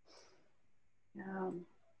 Yeah.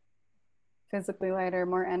 Physically lighter,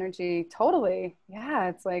 more energy. Totally. Yeah,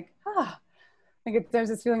 it's like, like there's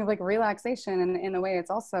this feeling of like relaxation, and in a way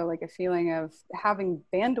it's also like a feeling of having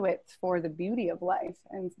bandwidth for the beauty of life.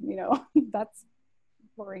 And that's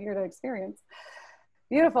what we're here to experience.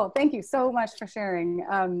 Beautiful. Thank you so much for sharing.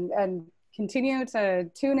 And continue to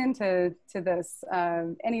tune into this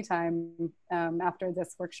anytime after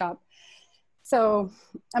this workshop. So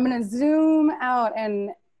I'm going to zoom out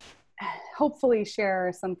and hopefully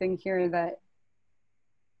share something here that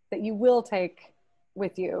you will take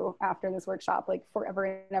with you after this workshop, like forever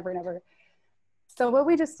and ever and ever. So what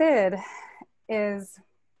we just did is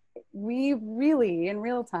we really, in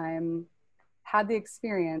real time, had the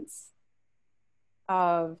experience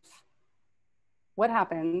of what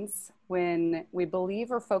happens when we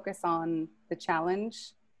believe or focus on the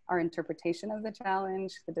challenge, our interpretation of the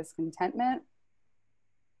challenge, the discontentment,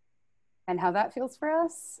 and how that feels for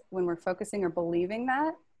us when we're focusing or believing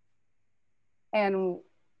that. And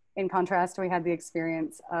in contrast, we had the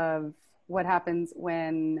experience of what happens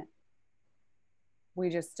when we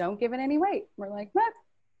just don't give it any weight. We're like,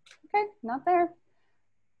 okay, not there.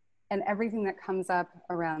 And everything that comes up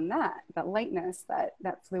around that lightness,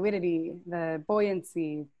 that fluidity, the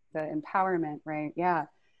buoyancy, the empowerment, right? Yeah.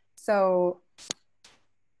 So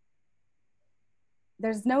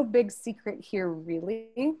there's no big secret here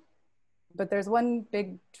really, but there's one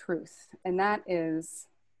big truth, and that is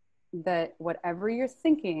that whatever you're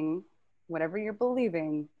thinking, whatever you're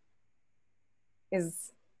believing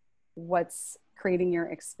is what's creating your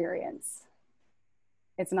experience.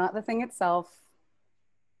 It's not the thing itself.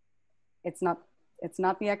 It's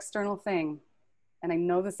not the external thing. And I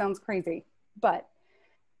know this sounds crazy, but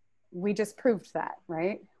we just proved that,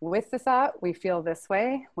 right? With the thought, we feel this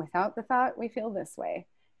way. Without the thought, we feel this way.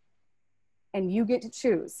 And you get to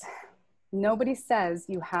choose. Nobody says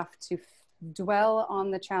you have to dwell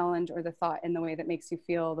on the challenge or the thought in the way that makes you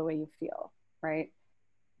feel the way you feel, right?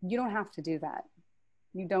 You don't have to do that.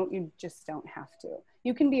 You just don't have to.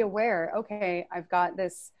 You can be aware, okay, I've got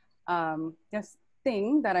this, this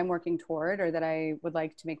thing that I'm working toward or that I would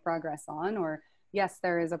like to make progress on, or yes,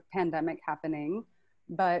 there is a pandemic happening,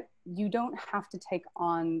 but you don't have to take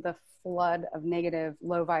on the flood of negative,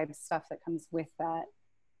 low vibe stuff that comes with that.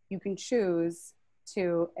 You can choose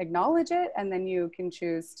to acknowledge it, and then you can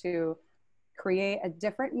choose to create a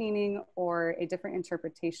different meaning or a different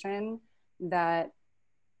interpretation that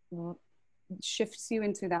shifts you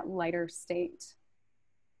into that lighter state.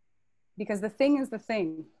 Because the thing is the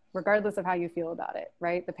thing, regardless of how you feel about it,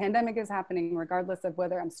 right? The pandemic is happening regardless of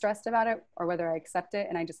whether I'm stressed about it or whether I accept it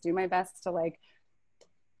and I just do my best to like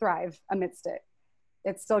thrive amidst it.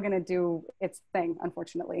 It's still going to do its thing,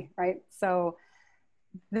 unfortunately, right? So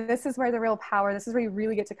this is where the real power, this is where you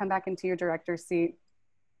really get to come back into your director's seat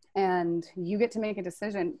and you get to make a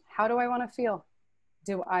decision. How do I want to feel?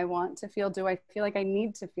 do I want to feel? Do I feel like I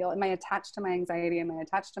need to feel? Am I attached to my anxiety? Am I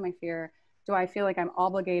attached to my fear? Do I feel like I'm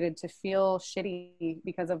obligated to feel shitty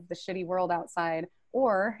because of the shitty world outside?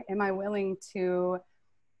 Or am I willing to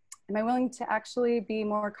actually be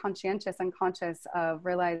more conscientious and conscious of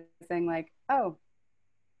realizing like, oh,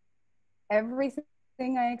 everything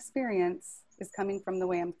I experience is coming from the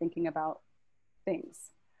way I'm thinking about things.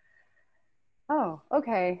 Oh,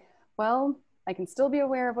 okay. Well, I can still be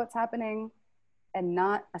aware of what's happening and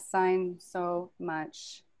not assign so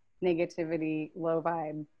much negativity, low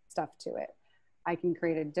vibe stuff to it. I can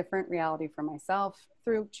create a different reality for myself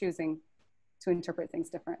through choosing to interpret things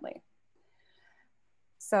differently.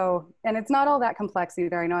 So, and it's not all that complex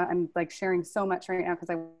either. I know I'm like sharing so much right now because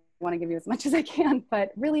I want to give you as much as I can,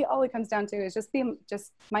 but really all it comes down to is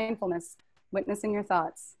just mindfulness, witnessing your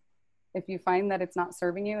thoughts. If you find that it's not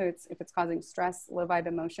serving you, if it's causing stress, low vibe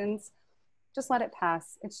emotions, just let it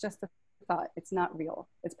pass. It's just a thought. It's not real.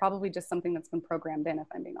 It's probably just something that's been programmed in, if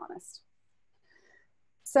I'm being honest.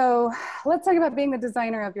 So let's talk about being the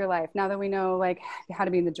designer of your life. Now that we know like how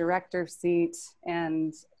to be in the director seat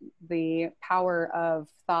and the power of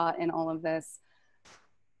thought and all of this,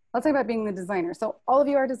 let's talk about being the designer. So all of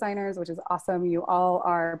you are designers, which is awesome. You all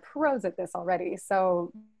are pros at this already.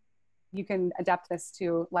 So you can adapt this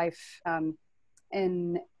to life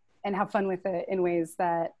and have fun with it in ways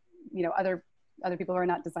that, you know, other people who are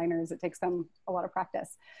not designers, it takes them a lot of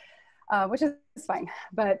practice, which is fine.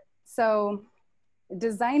 But so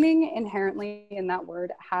designing inherently in that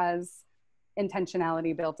word has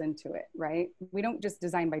intentionality built into it, right? We don't just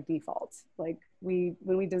design by default. Like when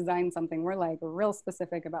we design something, we're like real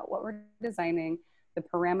specific about what we're designing, the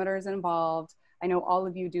parameters involved. I know all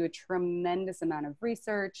of you do a tremendous amount of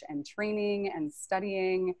research and training and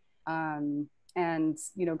studying, and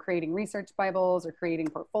you know, creating research Bibles or creating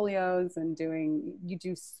portfolios and you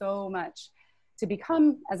do so much to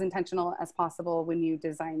become as intentional as possible when you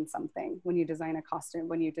design something, when you design a costume,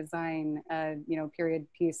 when you design you know, period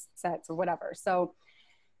piece sets or whatever. So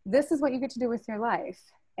this is what you get to do with your life.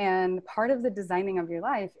 And part of the designing of your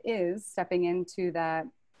life is stepping into that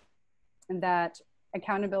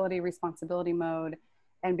accountability, responsibility mode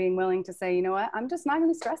and being willing to say, you know what, I'm just not gonna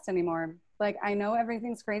be stressed anymore. Like, I know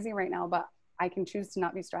everything's crazy right now, but I can choose to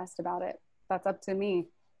not be stressed about it. That's up to me.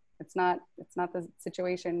 It's not the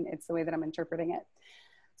situation, it's the way that I'm interpreting it.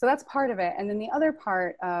 So that's part of it. And then the other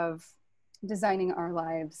part of designing our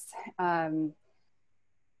lives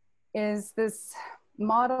is this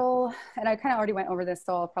model, and I kind of already went over this,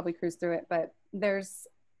 so I'll probably cruise through it, but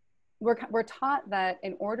we're taught that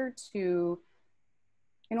in order to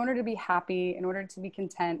be happy, in order to be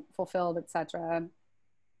content, fulfilled, etc.,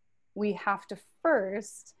 we have to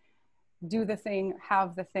first do the thing,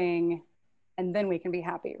 have the thing, and then we can be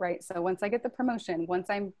happy, right? So once I get the promotion, once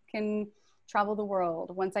I can travel the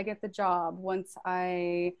world, once I get the job, once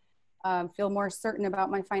I feel more certain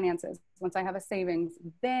about my finances, once I have a savings,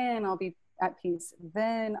 then I'll be at peace,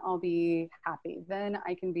 then I'll be happy, then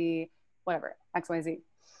I can be whatever, XYZ.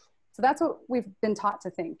 So that's what we've been taught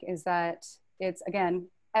to think, is that it's, again,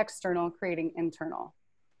 external creating internal.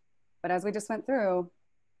 But as we just went through,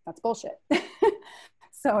 that's bullshit.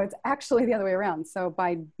 So it's actually the other way around. So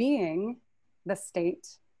by being the state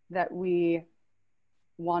that we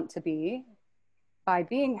want to be, by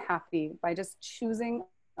being happy, by just choosing,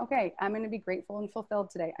 okay, I'm going to be grateful and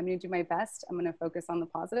fulfilled today. I'm going to do my best. I'm going to focus on the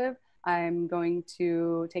positive. I'm going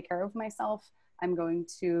to take care of myself. I'm going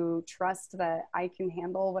to trust that I can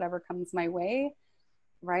handle whatever comes my way,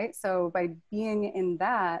 right? So by being in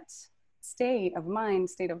that state of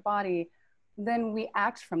mind, state of body, then we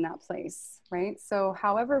act from that place, right? So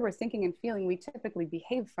however we're thinking and feeling, we typically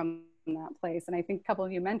behave from that place. And I think a couple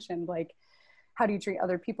of you mentioned, like, how do you treat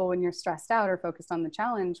other people when you're stressed out or focused on the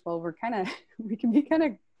challenge? Well, we can be kind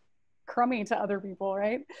of crummy to other people,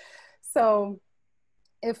 right? So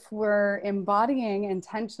if we're embodying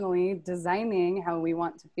intentionally, designing how we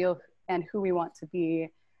want to feel and who we want to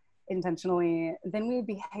be intentionally, then we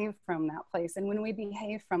behave from that place. And when we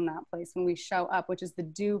behave from that place, when we show up, which is the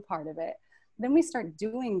do part of it, then we start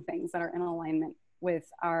doing things that are in alignment with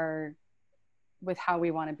how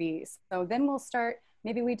we want to be. So then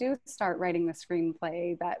maybe we do start writing the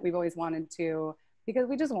screenplay that we've always wanted to, because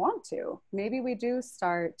we just want to. Maybe we do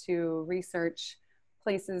start to research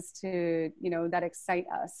places to, you know, that excite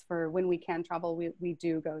us for when we can travel, we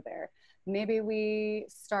do go there. Maybe we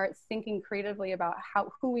start thinking creatively about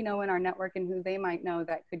who we know in our network and who they might know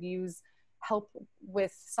that could use help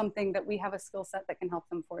with something that we have a skill set that can help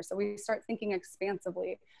them for. So we start thinking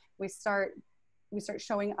expansively. We start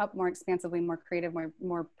showing up more expansively, more creative,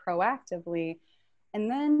 more proactively. And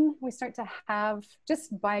then we start to have,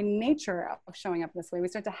 just by nature of showing up this way, we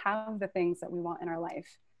start to have the things that we want in our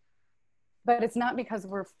life. But it's not because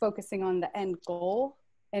we're focusing on the end goal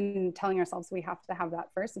and telling ourselves we have to have that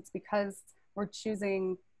first. It's because we're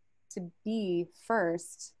choosing to be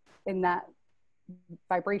first in that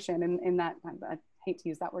vibration, and in that, I hate to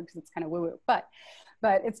use that word because it's kind of woo-woo, but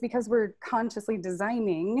it's because we're consciously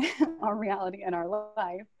designing our reality and our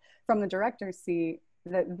life from the director's seat,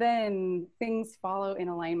 that then things follow in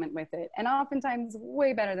alignment with it, and oftentimes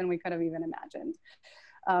way better than we could have even imagined.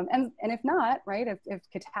 And if not, right, if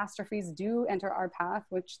catastrophes do enter our path,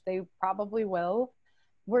 which they probably will,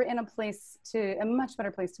 we're in a much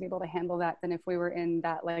better place to be able to handle that than if we were in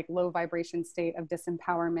that like low vibration state of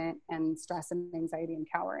disempowerment and stress and anxiety and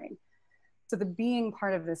cowering. So the being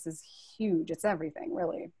part of this is huge. It's everything,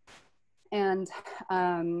 really. And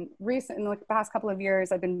in the past couple of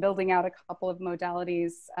years, I've been building out a couple of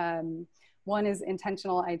modalities. One is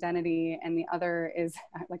intentional identity, and the other is,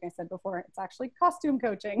 like I said before, it's actually costume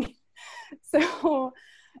coaching. So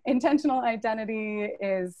intentional identity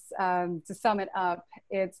is, to sum it up,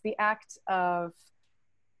 it's the act of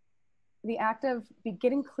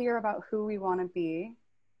getting clear about who we want to be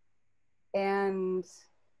and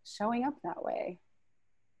showing up that way.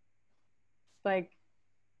 Like,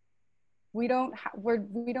 we don't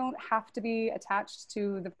have to be attached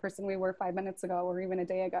to the person we were 5 minutes ago or even a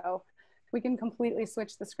day ago. We can completely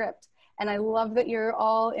switch the script. And I love that you're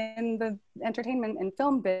all in the entertainment and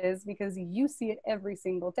film biz, because you see it every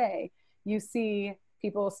single day. You see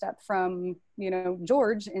people step from,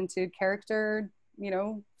 George into character,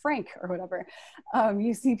 Frank or whatever.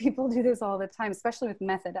 You see people do this all the time, especially with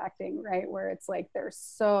method acting, right? Where it's like, they're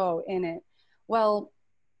so in it. Well,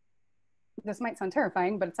 this might sound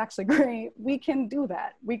terrifying, but it's actually great. We can do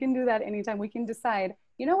that. We can do that anytime. We can decide,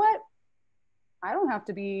 you know what? I don't have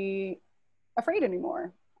to be afraid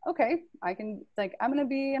anymore. Okay, I'm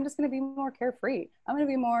just going to be more carefree. I'm going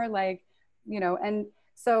to be more like, and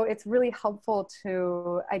so it's really helpful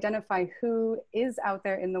to identify who is out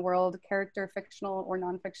there in the world, character, fictional or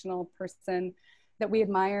non-fictional person that we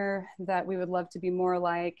admire, that we would love to be more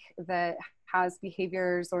like, that has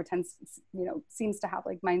behaviors or seems to have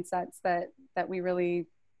like mindsets that we really,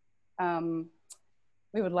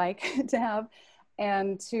 we would like to have,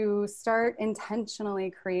 and to start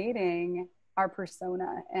intentionally creating our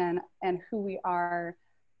persona and who we are,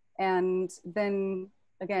 and then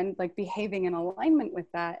again, like behaving in alignment with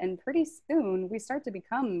that. And pretty soon we start to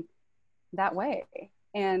become that way.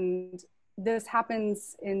 And this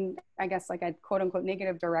happens in, I guess, like a quote unquote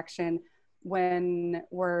negative direction, when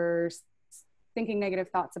we're thinking negative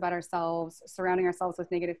thoughts about ourselves, surrounding ourselves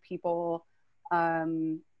with negative people,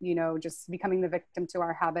 just becoming the victim to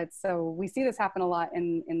our habits. So we see this happen a lot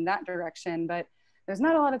in that direction, but there's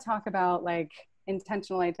not a lot of talk about like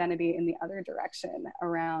intentional identity in the other direction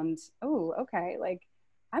around, oh, okay, like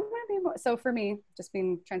I'm gonna be more. So for me, just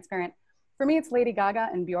being transparent, for me, it's Lady Gaga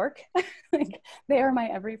and Bjork. Like, they are my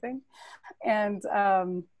everything. And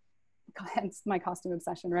hence my costume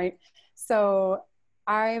obsession, right? So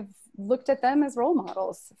I've looked at them as role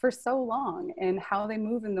models for so long, and how they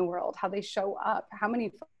move in the world, how they show up, how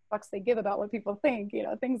many fucks they give about what people think,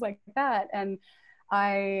 things like that. And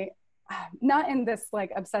I, not in this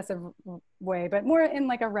like obsessive way, but more in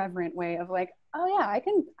like a reverent way of like, oh yeah, I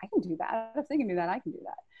can do that. If they can do that, I can do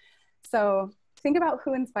that. So think about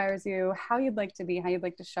who inspires you, how you'd like to be, how you'd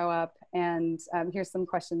like to show up. And here's some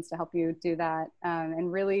questions to help you do that,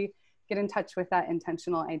 and really get in touch with that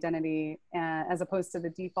intentional identity, as opposed to the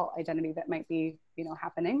default identity that might be,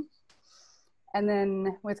 happening. And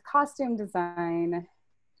then with costume design,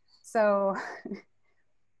 so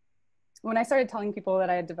when I started telling people that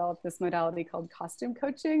I had developed this modality called costume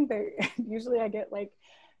coaching, usually I get like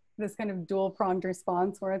this kind of dual pronged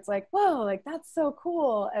response where it's like, whoa, like that's so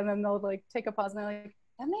cool. And then they'll like take a pause and they're like,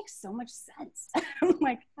 that makes so much sense. I'm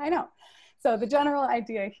like, I know. So the general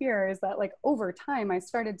idea here is that like over time, I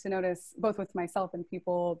started to notice, both with myself and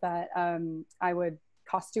people, that I would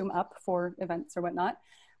costume up for events or whatnot,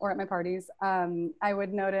 or at my parties. I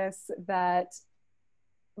would notice that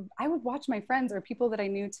I would watch my friends or people that I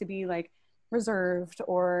knew to be like reserved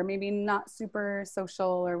or maybe not super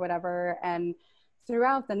social or whatever. And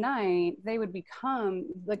throughout the night, they would become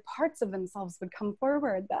like parts of themselves would come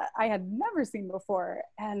forward that I had never seen before.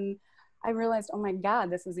 And I realized, oh my God,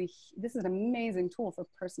 this is an amazing tool for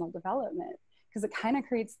personal development, because it kind of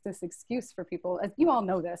creates this excuse for people. As you all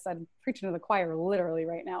know this, I'm preaching to the choir literally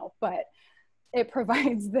right now, but it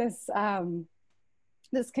provides this,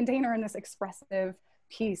 this container and this expressive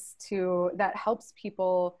piece that helps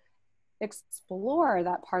people explore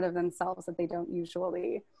that part of themselves that they don't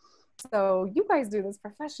usually. so you guys do this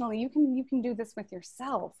professionally. You can do this with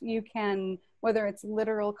yourself. You can, whether it's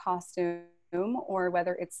literal costume or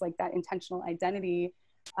whether it's like that intentional identity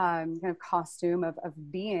kind of costume of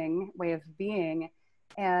being, way of being,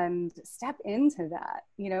 and step into that.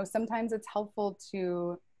 You know, sometimes it's helpful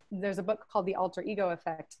to, there's a book called The Alter Ego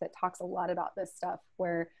Effect that talks a lot about this stuff,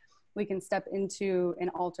 where we can step into an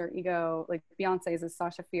alter ego, like Beyonce's is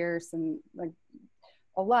Sasha Fierce, and like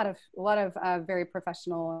a lot of very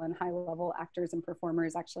professional and high level actors and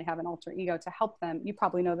performers actually have an alter ego to help them. You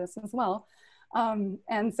probably know this as well.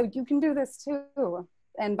 And so you can do this too.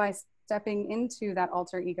 And by stepping into that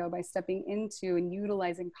alter ego, by stepping into and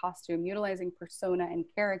utilizing costume, utilizing persona and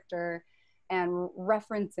character, and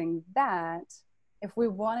referencing that, if we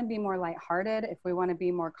want to be more lighthearted, if we want to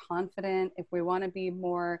be more confident, if we want to be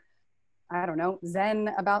more, I don't know,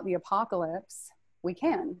 zen about the apocalypse, we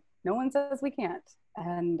can. No one says we can't.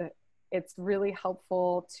 And it's really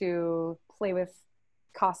helpful to play with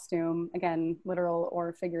costume, again, literal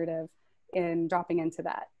or figurative, in dropping into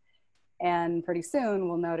that. And pretty soon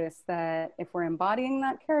we'll notice that if we're embodying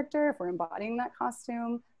that character, if we're embodying that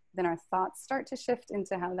costume, then our thoughts start to shift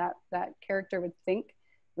into how that character would think.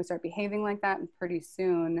 We start behaving like that, and pretty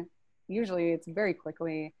soon, usually it's very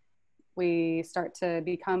quickly, we start to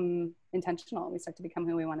become intentional. We start to become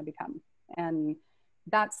who we want to become. And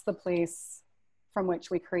that's the place from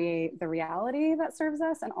which we create the reality that serves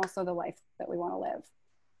us and also the life that we want to live.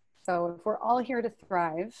 So if we're all here to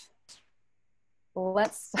thrive,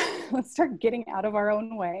 let's start getting out of our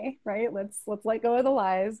own way, right? Let's let go of the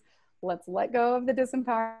lies. Let's let go of the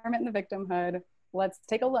disempowerment and the victimhood. Let's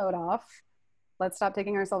take a load off. Let's stop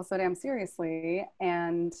taking ourselves so damn seriously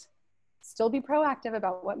and still be proactive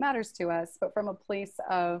about what matters to us, but from a place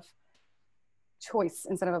of choice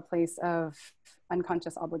instead of a place of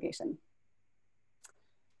unconscious obligation.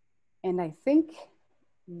 And I think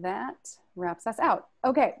that wraps us out.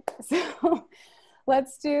 Okay, so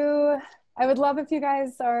let's do, I would love if you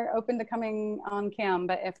guys are open to coming on cam,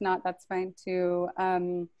 but if not, that's fine too.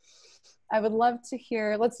 I would love to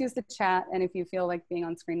hear, let's use the chat, and if you feel like being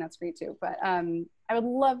on screen, that's great too. But I would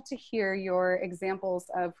love to hear your examples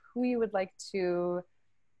of who you would like to,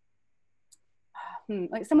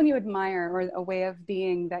 like someone you admire, or a way of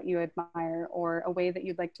being that you admire, or a way that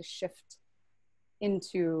you'd like to shift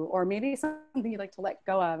into, or maybe something you'd like to let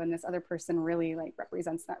go of, and this other person really like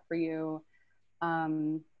represents that for you.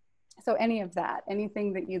 So any of that,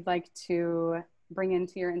 anything that you'd like to bring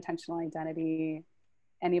into your intentional identity,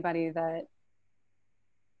 anybody that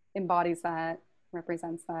embodies that,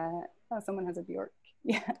 represents that. Oh, someone has a Bjork.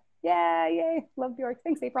 Yeah, yeah, yay, love Bjork.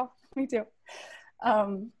 Thanks, April. Me too.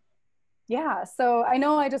 Yeah, so I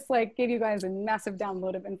know I just like gave you guys a massive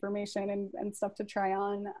download of information and stuff to try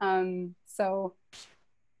on. So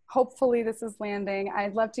hopefully this is landing.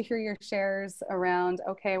 I'd love to hear your shares around,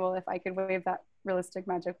 okay, well, if I could wave that realistic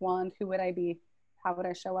magic wand, who would I be? How would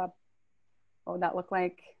I show up? What would that look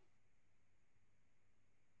like?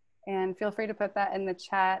 And feel free to put that in the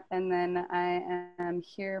chat. And then I am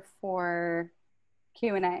here for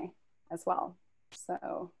Q&A as well.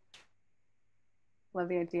 So love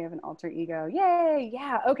the idea of an alter ego. Yay,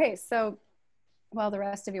 yeah. Okay, so while the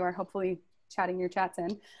rest of you are hopefully chatting your chats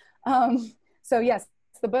in. So yes,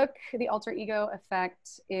 the book, The Alter Ego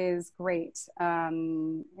Effect, is great.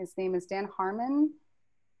 His name is Todd Herman.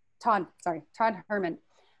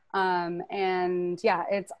 And yeah,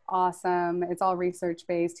 it's awesome. It's all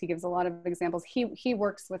research-based. He gives a lot of examples. He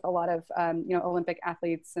works with a lot of, you know, Olympic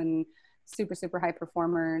athletes and super, super high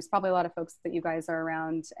performers, probably a lot of folks that you guys are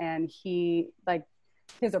around. And he, like,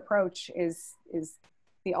 his approach is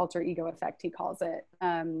the alter ego effect, he calls it.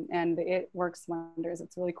 And it works wonders.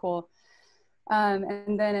 It's really cool.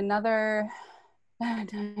 And then another,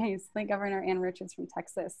 nice, like Governor Ann Richards from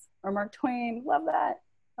Texas, or Mark Twain, love that.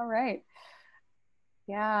 All right.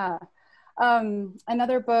 Yeah.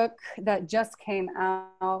 Another book that just came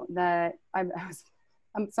out that I'm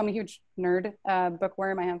a huge nerd,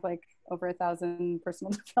 bookworm. I have like over 1,000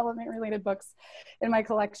 personal development related books in my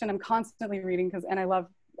collection. I'm constantly reading and I love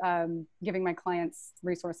giving my clients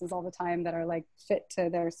resources all the time that are like fit to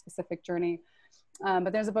their specific journey.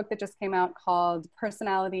 But there's a book that just came out called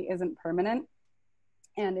Personality Isn't Permanent,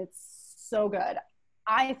 and it's so good.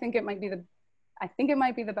 I think it might be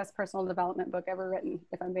the best personal development book ever written,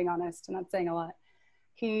 if I'm being honest, and that's saying a lot.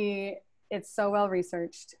 It's so well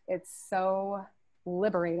researched. It's so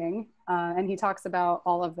liberating. And he talks about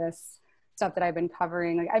all of this stuff that I've been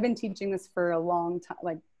covering. Like, I've been teaching this for a long time,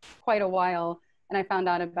 like quite a while. And I found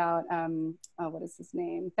out about, what is his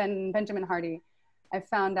name? Benjamin Hardy. I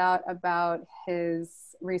found out about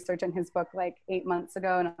his research and his book like 8 months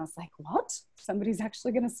ago. And I was like, what? Somebody's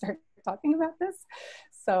actually going to start talking about this.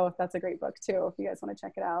 So that's a great book too, if you guys want to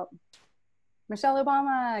check it out. Michelle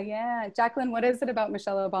Obama, yeah. Jacqueline, what is it about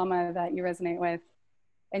Michelle Obama that you resonate with?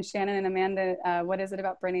 And Shannon and Amanda, what is it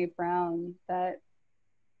about Brene Brown that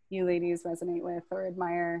you ladies resonate with or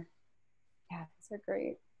admire? Yeah, these are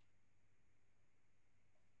great.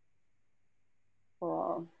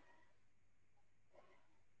 Cool.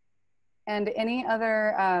 And any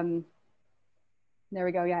other, there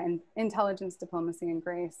we go, yeah, intelligence, diplomacy, and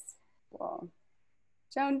grace. Cool.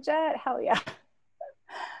 Joan Jett, hell yeah.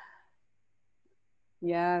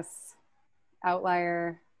 Yes,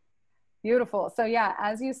 outlier. Beautiful. So yeah,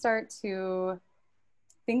 as you start to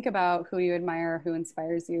think about who you admire, who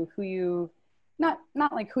inspires you, who you, not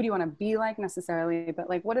like who do you want to be like necessarily, but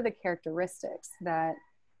like what are the characteristics that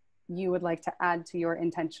you would like to add to your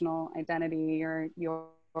intentional identity or your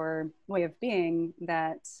way of being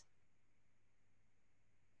that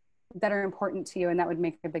are important to you and that would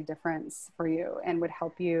make a big difference for you and would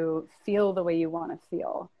help you feel the way you want to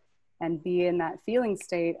feel and be in that feeling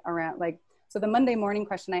state around like, so the Monday morning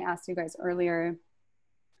question I asked you guys earlier,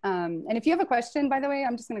 and if you have a question, by the way,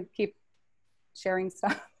 I'm just going to keep sharing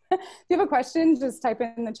stuff. If you have a question, just type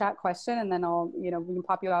in the chat question and then I'll, we can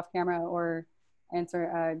pop you off camera or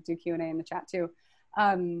answer, do Q&A in the chat too.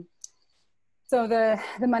 So the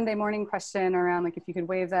Monday morning question around like, if you could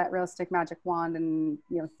wave that realistic magic wand and,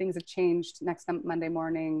 things have changed next Monday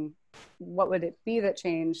morning, what would it be that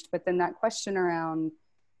changed? But then that question around,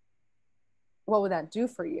 what would that do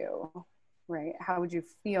for you, right? How would you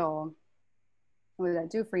feel? What would that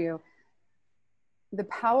do for you? The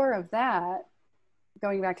power of that,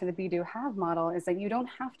 going back to the be, do, have model, is that you don't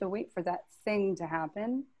have to wait for that thing to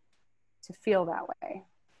happen to feel that way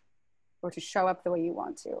or to show up the way you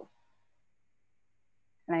want to.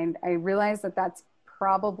 And I realize that that's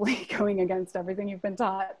probably going against everything you've been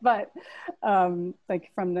taught, but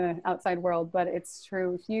like from the outside world, but it's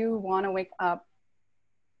true. If you want to wake up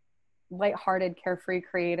lighthearted, carefree,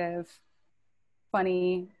 creative,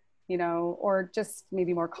 funny, or just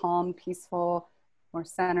maybe more calm, peaceful, more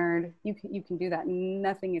centered, you can do that.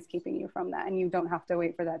 Nothing is keeping you from that. And you don't have to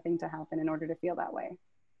wait for that thing to happen in order to feel that way.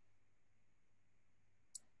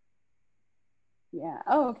 Yeah.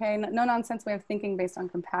 Oh, okay. No nonsense way of thinking based on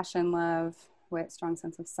compassion, love, wit, strong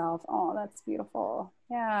sense of self. Oh, that's beautiful.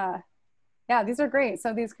 Yeah. Yeah, these are great.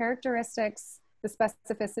 So these characteristics, the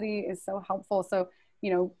specificity is so helpful. So,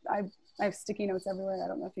 I have sticky notes everywhere. I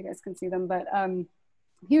don't know if you guys can see them, but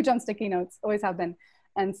huge on sticky notes, always have been.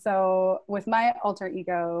 And so with my alter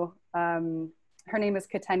ego, her name is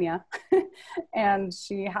Katenya, and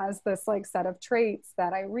she has this like set of traits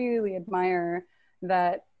that I really admire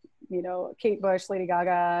that, Kate Bush, Lady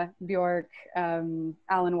Gaga, Bjork, Alan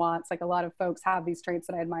Watts, like a lot of folks have these traits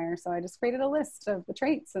that I admire. So I just created a list of the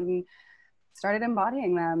traits and started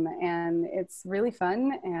embodying them. And it's really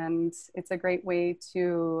fun. And it's a great way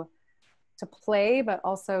to play, but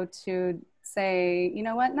also to say, you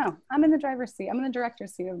know what? No, I'm in the driver's seat. I'm in the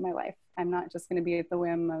director's seat of my life. I'm not just going to be at the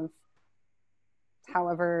whim of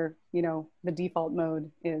however, the default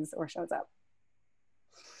mode is or shows up.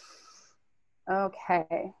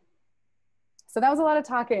 Okay. So that was a lot of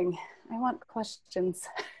talking. I want questions.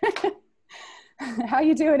 How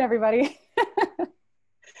you doing, everybody?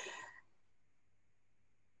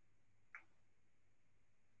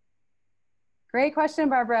 Great question,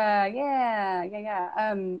 Barbara. Yeah.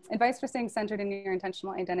 Advice for staying centered in your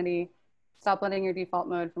intentional identity. Stop letting your default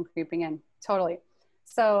mode from creeping in. Totally.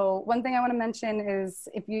 So one thing I want to mention is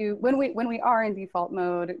when we are in default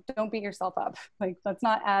mode, don't beat yourself up. Like, let's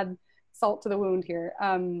not add salt to the wound here.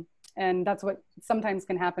 And that's what sometimes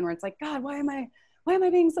can happen where it's like, God, why am I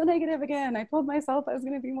being so negative again? I told myself I was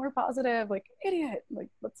going to be more positive, like idiot. Like,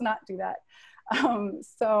 let's not do that.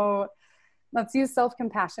 So let's use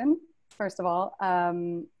self-compassion. First of all,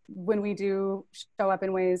 when we do show up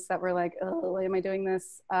in ways that we're like, oh, why am I doing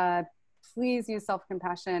this? Please use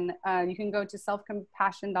self-compassion. You can go to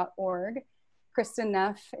selfcompassion.org. Kristen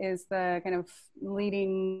Neff is the kind of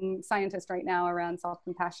leading scientist right now around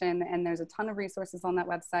self-compassion, and there's a ton of resources on that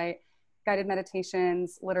website, guided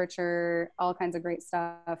meditations, literature, all kinds of great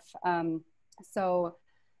stuff. So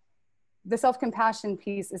the self-compassion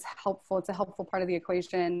piece is helpful. It's a helpful part of the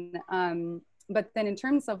equation. But then in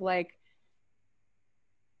terms of like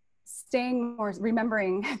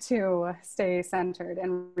remembering to stay centered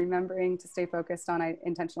and remembering to stay focused on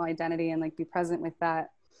intentional identity and like be present with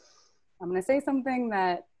that, I'm going to say something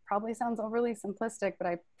that probably sounds overly simplistic, but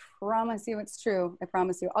I promise you it's true. I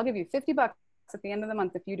promise you. I'll give you $50 at the end of the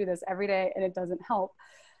month if you do this every day and it doesn't help.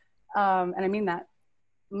 And I mean that.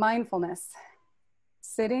 Mindfulness.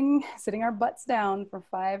 Sitting our butts down for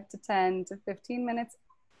 5 to 10 to 15 minutes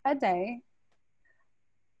a day.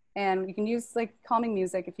 And you can use like calming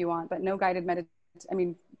music if you want, but no guided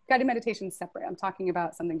guided meditation is separate. I'm talking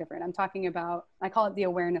about something different. I'm talking about, I call it the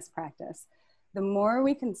awareness practice. The more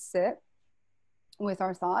we can sit with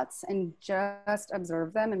our thoughts and just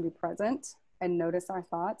observe them and be present and notice our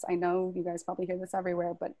thoughts. I know you guys probably hear this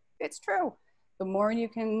everywhere, but it's true. The more you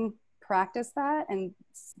can practice that and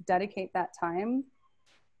dedicate that time,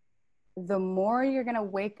 the more you're going to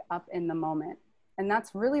wake up in the moment. And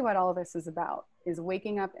that's really what all of this is about, is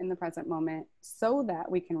waking up in the present moment so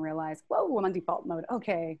that we can realize, whoa, I'm on default mode.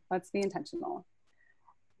 Okay, let's be intentional.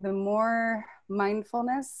 The more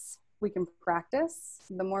mindfulness we can practice,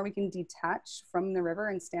 the more we can detach from the river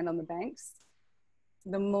and stand on the banks,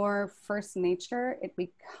 the more first nature it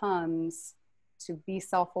becomes to be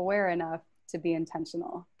self-aware enough to be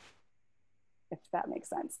intentional, if that makes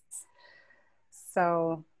sense.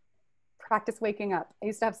 So practice waking up. I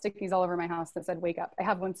used to have stickies all over my house that said wake up. I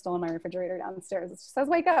have one still in my refrigerator downstairs. It just says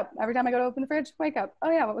wake up. Every time I go to open the fridge, wake up. Oh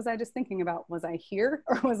yeah, what was I just thinking about? Was I here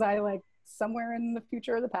or was I like somewhere in the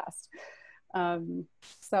future or the past?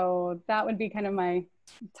 So that would be kind of my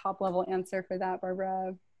top level answer for that,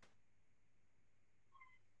 Barbara.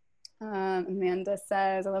 Amanda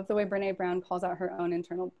says, I love the way Brene Brown calls out her own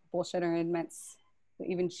internal bullshit and admits that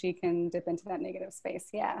even she can dip into that negative space.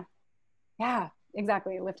 Yeah. Yeah,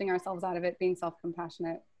 exactly. Lifting ourselves out of it, being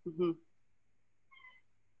self-compassionate. Mm-hmm.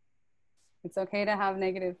 It's okay to have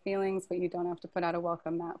negative feelings, but you don't have to put out a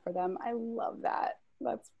welcome mat for them. I love that.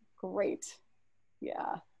 That's great.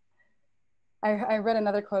 Yeah. I read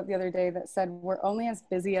another quote the other day that said, we're only as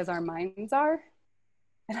busy as our minds are.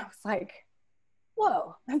 And I was like,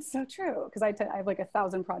 whoa, that's so true. Because I have like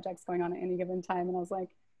 1,000 projects going on at any given time. And I was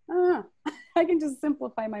like, I can just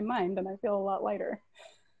simplify my mind and I feel a lot lighter.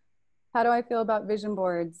 How do I feel about vision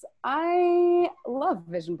boards? I love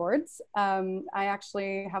vision boards. I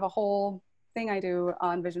actually have a whole thing I do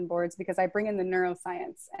on vision boards because I bring in the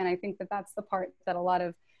neuroscience. And I think that that's the part that a lot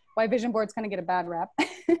of why vision boards kind of get a bad rap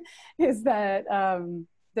is that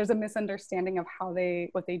there's a misunderstanding of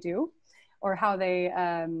what they do or how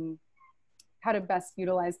to best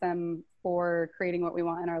utilize them for creating what we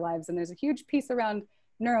want in our lives. And there's a huge piece around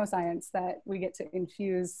neuroscience that we get to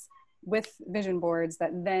infuse with vision boards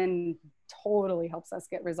that then totally helps us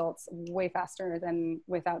get results way faster than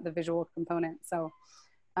without the visual component. So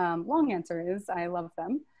long answer is I love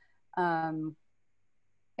them.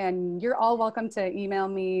 And you're all welcome to email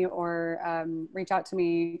me or reach out to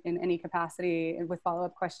me in any capacity with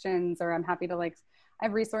follow-up questions, or I'm happy to I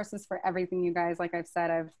have resources for everything, you guys. Like I've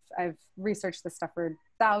said, I've researched this stuff for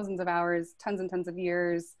thousands of hours, tons and tons of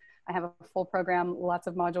years. I have a full program, lots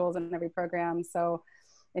of modules in every program. So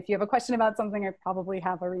if you have a question about something, I probably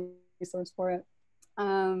have a resource for it.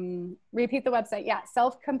 Repeat the website. Yeah,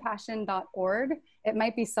 selfcompassion.org. It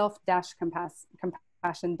might be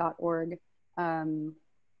self-compassion.org.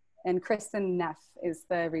 And Kristen Neff is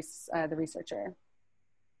the researcher.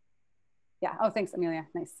 Yeah. Oh, thanks, Amelia.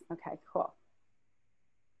 Nice. Okay, cool.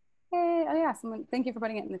 Hey, oh yeah, thank you for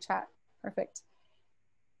putting it in the chat. Perfect.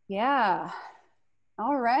 Yeah.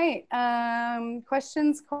 All right.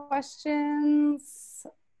 Questions.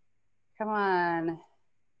 Come on.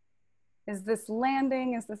 Is this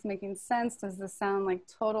landing? Is this making sense? Does this sound like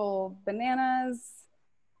total bananas?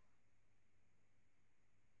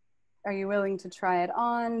 Are you willing to try it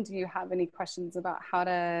on? Do you have any questions about how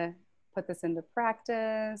to put this into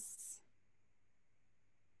practice?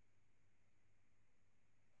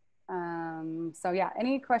 So yeah,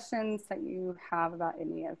 any questions that you have about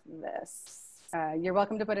any of this, you're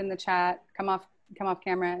welcome to put in the chat, come off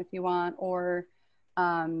camera if you want, or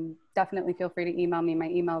definitely feel free to email me. My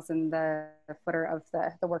email's in the footer of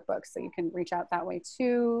the workbook, so you can reach out that way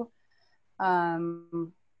too.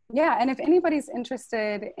 Yeah, and if anybody's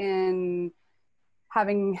interested in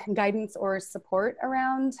having guidance or support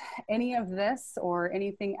around any of this or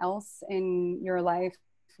anything else in your life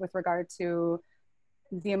with regard to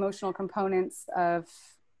the emotional components of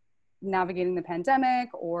navigating the pandemic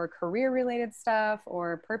or career related stuff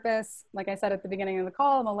or purpose, like I said at the beginning of the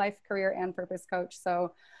call, I'm a life, career, and purpose coach.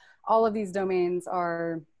 So all of these domains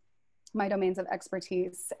are my domains of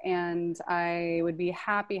expertise, and I would be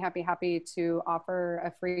happy to offer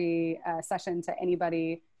a free session to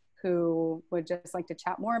anybody who would just like to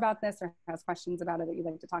chat more about this or has questions about it that you'd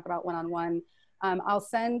like to talk about one-on-one. I'll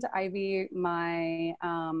send Ivy my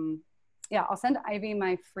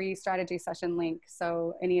free strategy session link,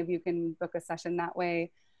 so any of you can book a session that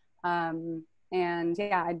way. And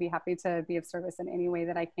yeah, I'd be happy to be of service in any way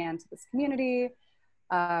that I can to this community.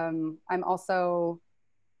 I'm also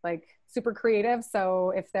like super creative.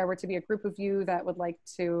 So if there were to be a group of you that would like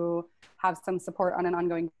to have some support on an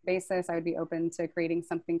ongoing basis, I would be open to creating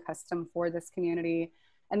something custom for this community.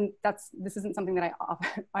 And this isn't something that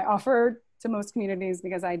I offer to most communities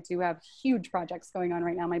because I do have huge projects going on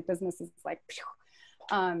right now. My business is like,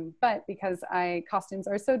 but because costumes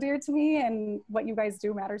are so dear to me and what you guys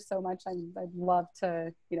do matters so much, I'd love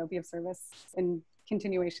to, be of service in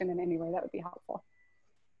continuation in any way that would be helpful.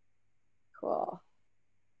 Cool.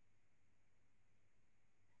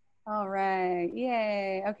 All right,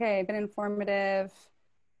 yay. Okay, been informative.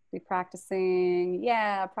 Be practicing.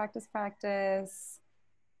 Yeah, practice, practice.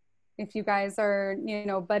 If you guys are,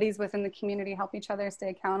 buddies within the community, help each other stay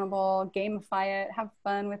accountable, gamify it, have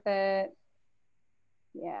fun with it.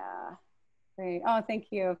 Yeah, great. Oh, thank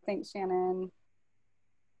you. Thanks, Shannon.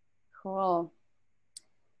 Cool.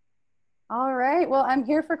 All right, well, I'm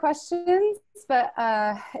here for questions, but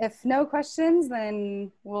if no questions,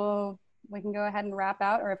 then we can go ahead and wrap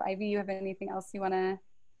out, or if Ivy, you have anything else you wanna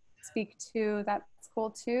speak to, that's cool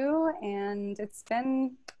too. And it's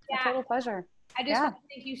been a total pleasure. I just want to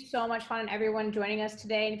thank you so much, Fawn, and everyone joining us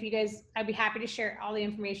today. And if you guys, I'd be happy to share all the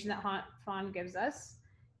information that Fawn gives us.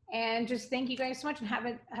 And just thank you guys so much, and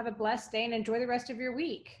have a blessed day and enjoy the rest of your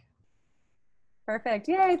week. Perfect.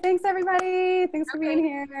 Yay. Thanks, everybody. Thanks for being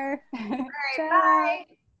here. All right, bye.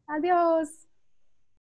 Adios.